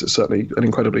is certainly an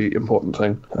incredibly important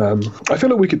thing. I feel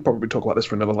like we could probably talk about this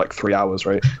for another 3 hours,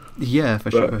 right? Yeah,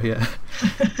 sure. Yeah.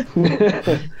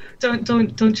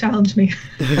 Don't challenge me.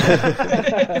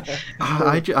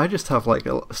 I just have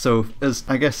so as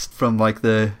I guess from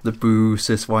the boo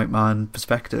cis white man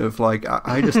perspective,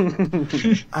 I just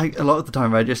a lot of the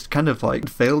time I just kind of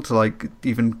fail to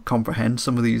even comprehend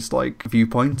some of these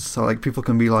viewpoints. So people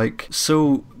can be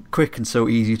so quick and so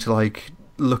easy to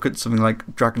look at something like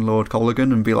Dragonlord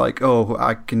Colligan and be like, oh,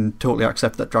 I can totally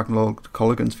accept that Dragonlord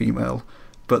Colligan's female,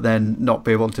 but then not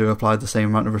be able to apply the same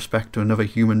amount of respect to another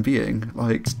human being.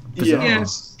 It's bizarre. Yeah,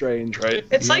 it's strange, right?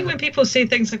 It's like when people say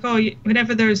things like, oh,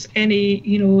 whenever there's any,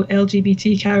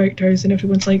 LGBT characters and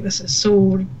everyone's like, this is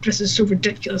so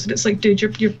ridiculous. And it's like, dude,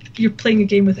 you're playing a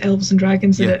game with elves and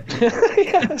dragons in it.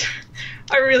 Yeah.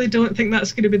 I really don't think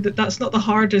that's going to be that's not the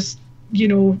hardest,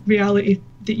 reality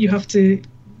that you have to.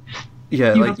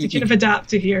 Yeah, you have to kind of adapt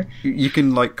to here. You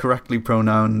can correctly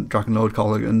pronoun Dragonlord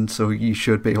Colligan, so you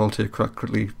should be able to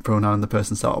correctly pronoun the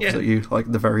person sat opposite you,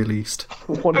 the very least.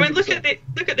 100%. I mean, look at the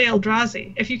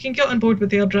Eldrazi. If you can get on board with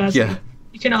the Eldrazi,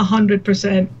 you can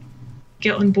 100%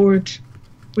 get on board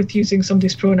with using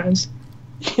somebody's pronouns.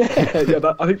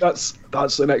 Yeah. I think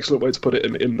that's an excellent way to put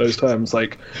it in those terms.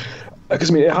 Because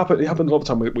it happened a lot of the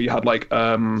time where you had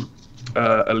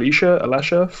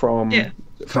Alicia from Fate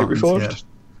Reforged.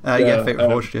 Fate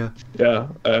Reforged, Yeah,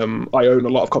 I own a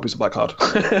lot of copies of that card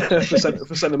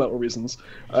for sentimental reasons.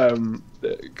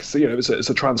 Because it's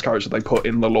a trans character they put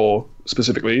in the lore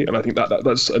specifically, and I think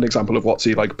that's an example of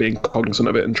WotC being cognizant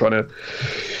of it and trying to,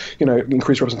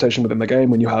 increase representation within the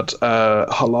game. When you had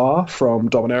Halar from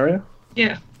Dominaria.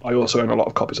 Yeah. I also own a lot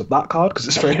of copies of that card because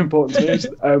it's very important to me.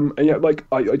 And yeah,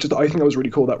 I think that was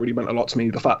really cool. That really meant a lot to me.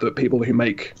 The fact that people who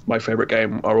make my favorite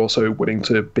game are also willing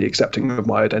to be accepting of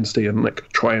my identity and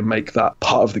try and make that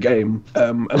part of the game.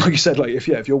 And like you said,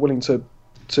 if you're willing to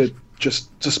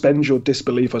just suspend your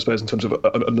disbelief, I suppose, in terms of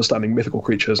understanding mythical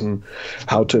creatures and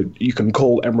how you can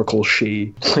call Emrakul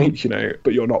she,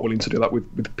 but you're not willing to do that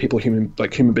with people,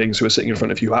 human beings who are sitting in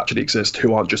front of you who actually exist,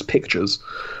 who aren't just pictures.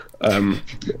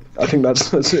 I think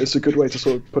it's a good way to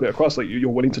sort of put it across.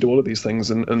 You're willing to do all of these things,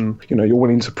 and you're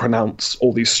willing to pronounce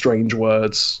all these strange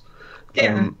words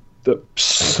that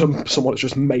someone has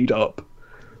just made up,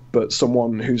 but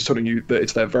someone who's telling you that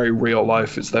it's their very real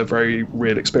life, it's their very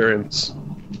real experience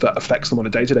that affects them on a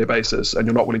day-to-day basis, and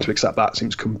you're not willing to accept that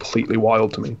seems completely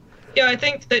wild to me. Yeah, I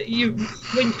think that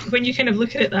when you kind of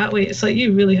look at it that way, it's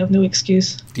you really have no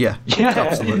excuse. Yeah,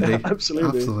 absolutely.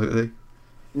 Absolutely.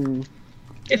 Mm.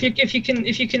 If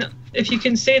you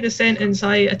can say the sentence,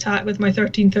 I attack with my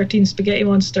 1313 spaghetti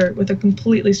monster with a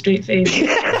completely straight face,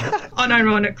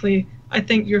 unironically, I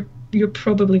think you're you're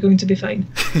probably going to be fine.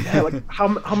 Yeah, like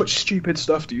how much stupid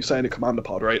stuff do you say in a Commander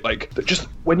pod, right? Like that just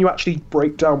when you actually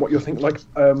break down what you're thinking. Like,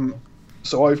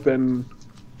 so I've been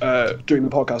doing the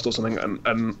podcast or something,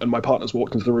 and my partner's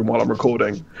walked into the room while I'm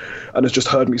recording, and has just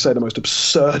heard me say the most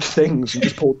absurd things and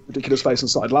just pulled a ridiculous face and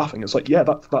started laughing. It's like, yeah,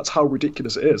 that's how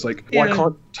ridiculous it is. Like, why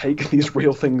can't you take these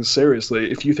real things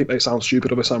seriously if you think they sound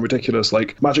stupid or they sound ridiculous?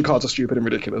 Like, Magic cards are stupid and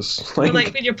ridiculous. Like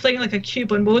when you're playing like a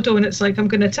cube on Modo and it's like, I'm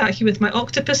going to attack you with my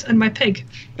octopus and my pig.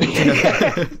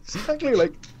 Yeah, exactly.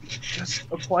 Like, just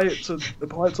apply it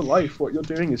to life. What you're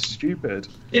doing is stupid.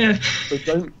 Yeah. So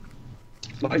don't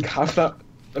like have that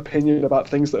opinion about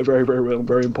things that are very, very real and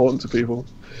very important to people.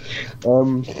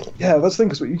 Yeah, that's the thing,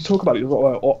 because you talk about it,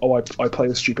 I play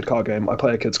a stupid card game, I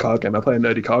play a kid's card game, I play a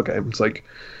nerdy card game. It's like,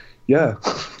 yeah,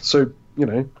 so, you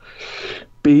know,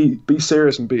 be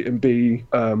serious and be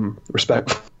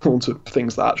respectful to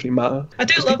things that actually matter. I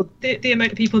do love the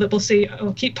amount of people that will say,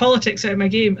 "I'll keep politics out of my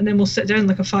game," and then we'll sit down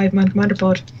like a 5-man Commander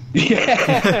pod.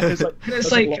 Yeah,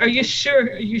 it's like, are you sure?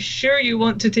 Are you sure you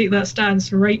want to take that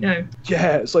stance right now?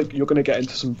 Yeah, it's like you're going to get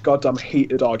into some goddamn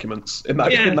heated arguments in that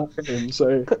game.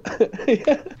 So,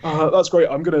 yeah, that's great.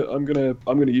 I'm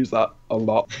gonna use that a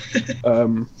lot.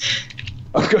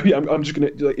 I'm just gonna,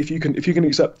 like, if you can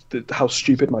accept how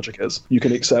stupid Magic is, you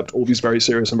can accept all these very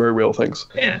serious and very real things.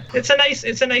 Yeah, it's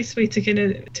a nice way to kind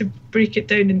of to break it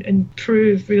down and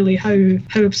prove really how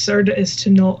absurd it is to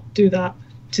not do that,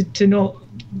 to not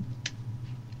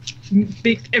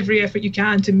make every effort you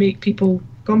can to make people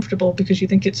comfortable because you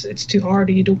think it's too hard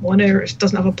or you don't want it or it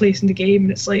doesn't have a place in the game,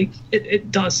 and it's like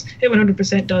it does. It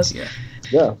 100% does.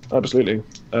 Yeah, absolutely.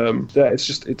 Yeah, it's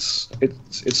just it's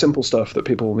simple stuff that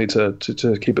people need to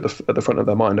keep at the front of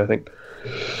their mind, I think.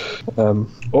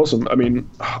 Awesome. I mean,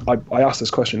 I asked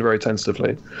this question very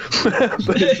tentatively,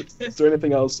 but is there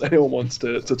anything else anyone wants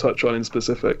to touch on in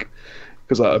specific?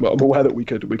 Because I'm aware that we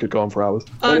could go on for hours.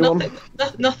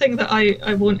 Nothing that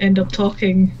I won't end up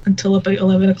talking until about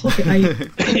 11 o'clock at night.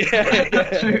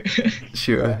 Yeah.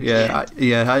 Sure. Yeah.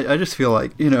 I just feel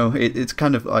like, you know, it's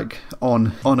kind of like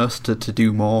on us to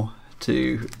do more.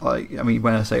 To, like, I mean,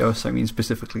 when I say us, I mean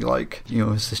specifically, like, you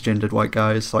know, cisgendered white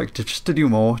guys, like, to do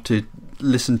more, to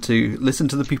listen to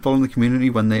the people in the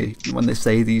community when they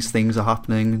say these things are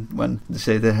happening, when they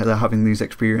say they're having these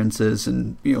experiences,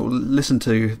 and, you know, listen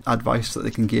to advice that they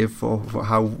can give for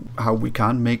how we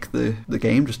can make the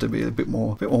game just to be a bit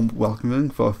more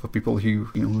welcoming for people who,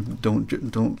 you know,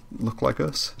 don't look like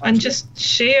us, and just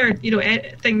share, you know,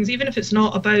 things, even if it's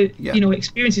not about you know,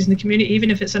 experiences in the community,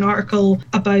 even if it's an article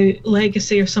about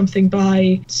legacy or something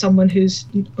by someone who's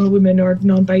a woman or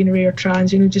non-binary or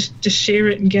trans, you know, just share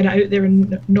it and get it out there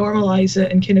and normalize it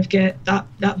and kind of get that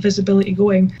visibility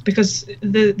going, because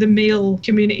the male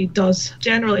community does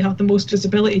generally have the most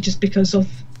visibility just because of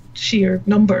sheer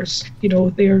numbers. You know,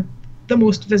 they're the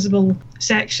most visible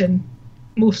section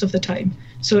most of the time,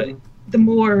 so the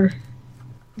more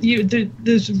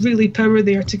there's really power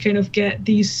there to kind of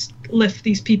lift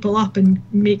these people up and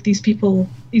make these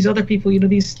other people, you know,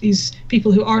 these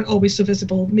people who aren't always so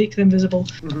visible, make them visible.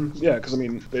 Mm-hmm. Yeah, because I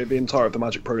mean, the entire of the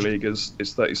Magic Pro League is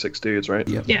 36 dudes, right?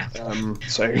 Yeah.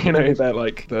 So, you know, they're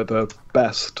like the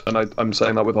best, and I'm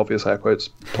saying that with obvious air quotes,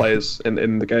 players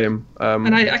in the game.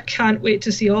 And I can't wait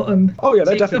to see Autumn. Oh yeah,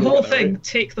 they're definitely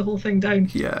take the whole thing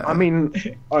down. Yeah. I mean,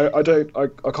 I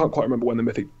can't quite remember when the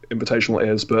Mythic Invitational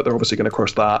is, but they're obviously going to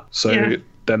crush that. So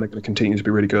then they're going to continue to be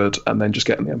really good, and then just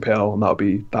get in the MPL, and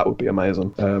that would be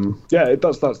amazing. Yeah, it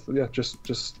does.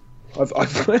 Just I've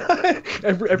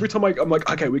every time I'm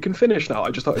like, okay, we can finish now. I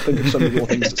just thought I'd think of so many more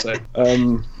things to say.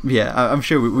 Yeah, I'm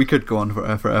sure we could go on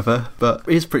forever, but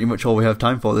it's pretty much all we have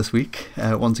time for this week.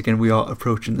 Once again, we are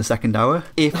approaching the second hour.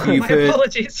 If you've heard...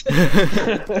 apologies.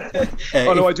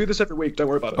 Oh no, I do this every week. Don't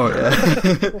worry about it. Oh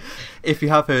yeah. If you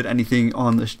have heard anything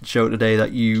on the show today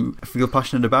that you feel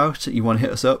passionate about, you want to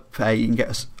hit us up, you can get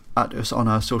us at us on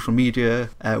our social media.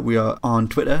 We are on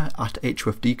Twitter at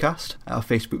HOFDcast,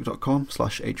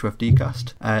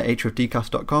 facebook.com/HOFDcast,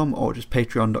 HOFDcast.com, or just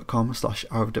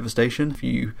patreon.com/Hour of Devastation if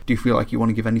you do feel like you want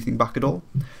to give anything back at all.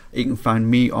 You can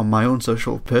find me on my own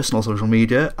personal social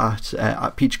media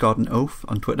at Peach Garden Oath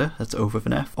on Twitter, that's Oath with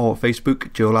an F, or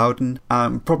Facebook, Joe Loudon.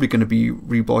 I'm probably going to be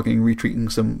reblogging, retweeting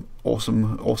some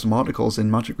awesome articles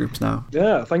in Magic groups now.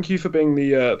 Yeah, thank you for being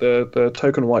the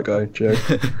token white guy, Joe.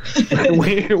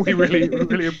 we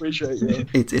really appreciate you.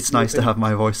 It's nice to have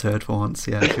my voice heard for once.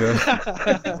 Yeah, sure.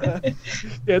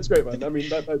 Yeah, it's great, man. I mean,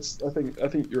 that's I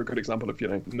think you're a good example of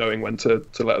knowing when to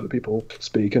let other people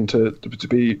speak and to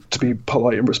be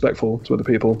polite and respectful to other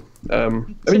people.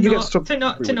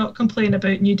 To not complain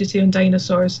about nudity on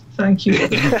dinosaurs. Thank you.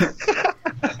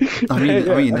 I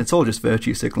mean, it's all just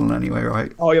virtue signaling anyway,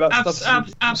 right? Oh yeah, that's I'm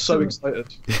so absolutely.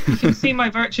 excited. You can see my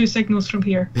virtue signals from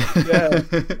here. Yeah.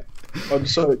 I'm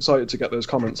so excited to get those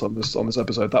comments on this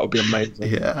episode. That would be amazing.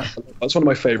 Yeah, that's one of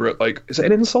my favourite. Like, is it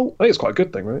an insult? I think it's quite a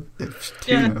good thing, right?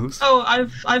 Who knows? Oh,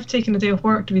 I've taken a day off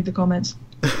work to read the comments.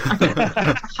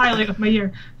 Highlight of my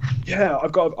year. Yeah,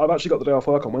 I've actually got the day off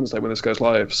work on Wednesday when this goes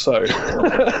live. So,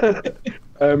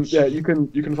 yeah, you can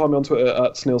find me on Twitter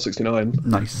at Sneal69.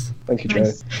 Nice. Thank you, Joe.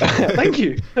 Nice. Thank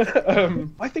you.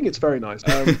 I think it's very nice.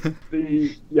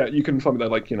 You can find me there.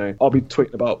 Like, I'll be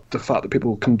tweeting about the fact that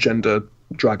people can gender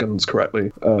dragons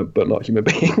correctly, but not human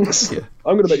beings. Yeah.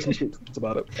 I'm going to make some tweets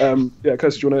about it. Yeah,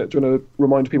 Kirsty, do you want to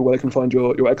remind people where they can find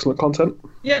your excellent content?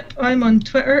 Yeah, I'm on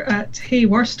Twitter at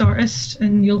HeyWorstArtist,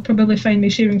 and you'll probably find me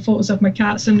sharing photos of my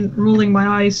cats and rolling my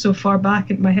eyes so far back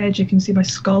into my head you can see my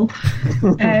skull.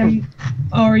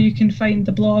 Or you can find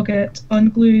the blog at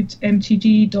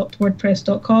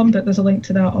ungluedmtg.wordpress.com, but there's a link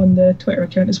to that on the Twitter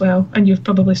account as well, and you've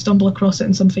probably stumbled across it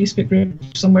in some Facebook group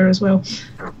somewhere as well.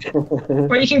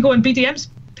 Or you can go on BDM's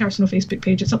personal Facebook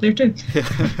page, it's up there too.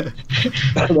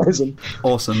 Amazing.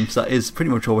 Awesome. So that is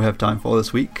pretty much all we have time for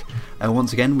this week.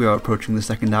 Once again, we are approaching the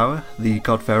second hour. The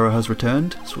Godfarer has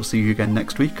returned, so we'll see you again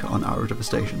next week on Hour of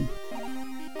Devastation.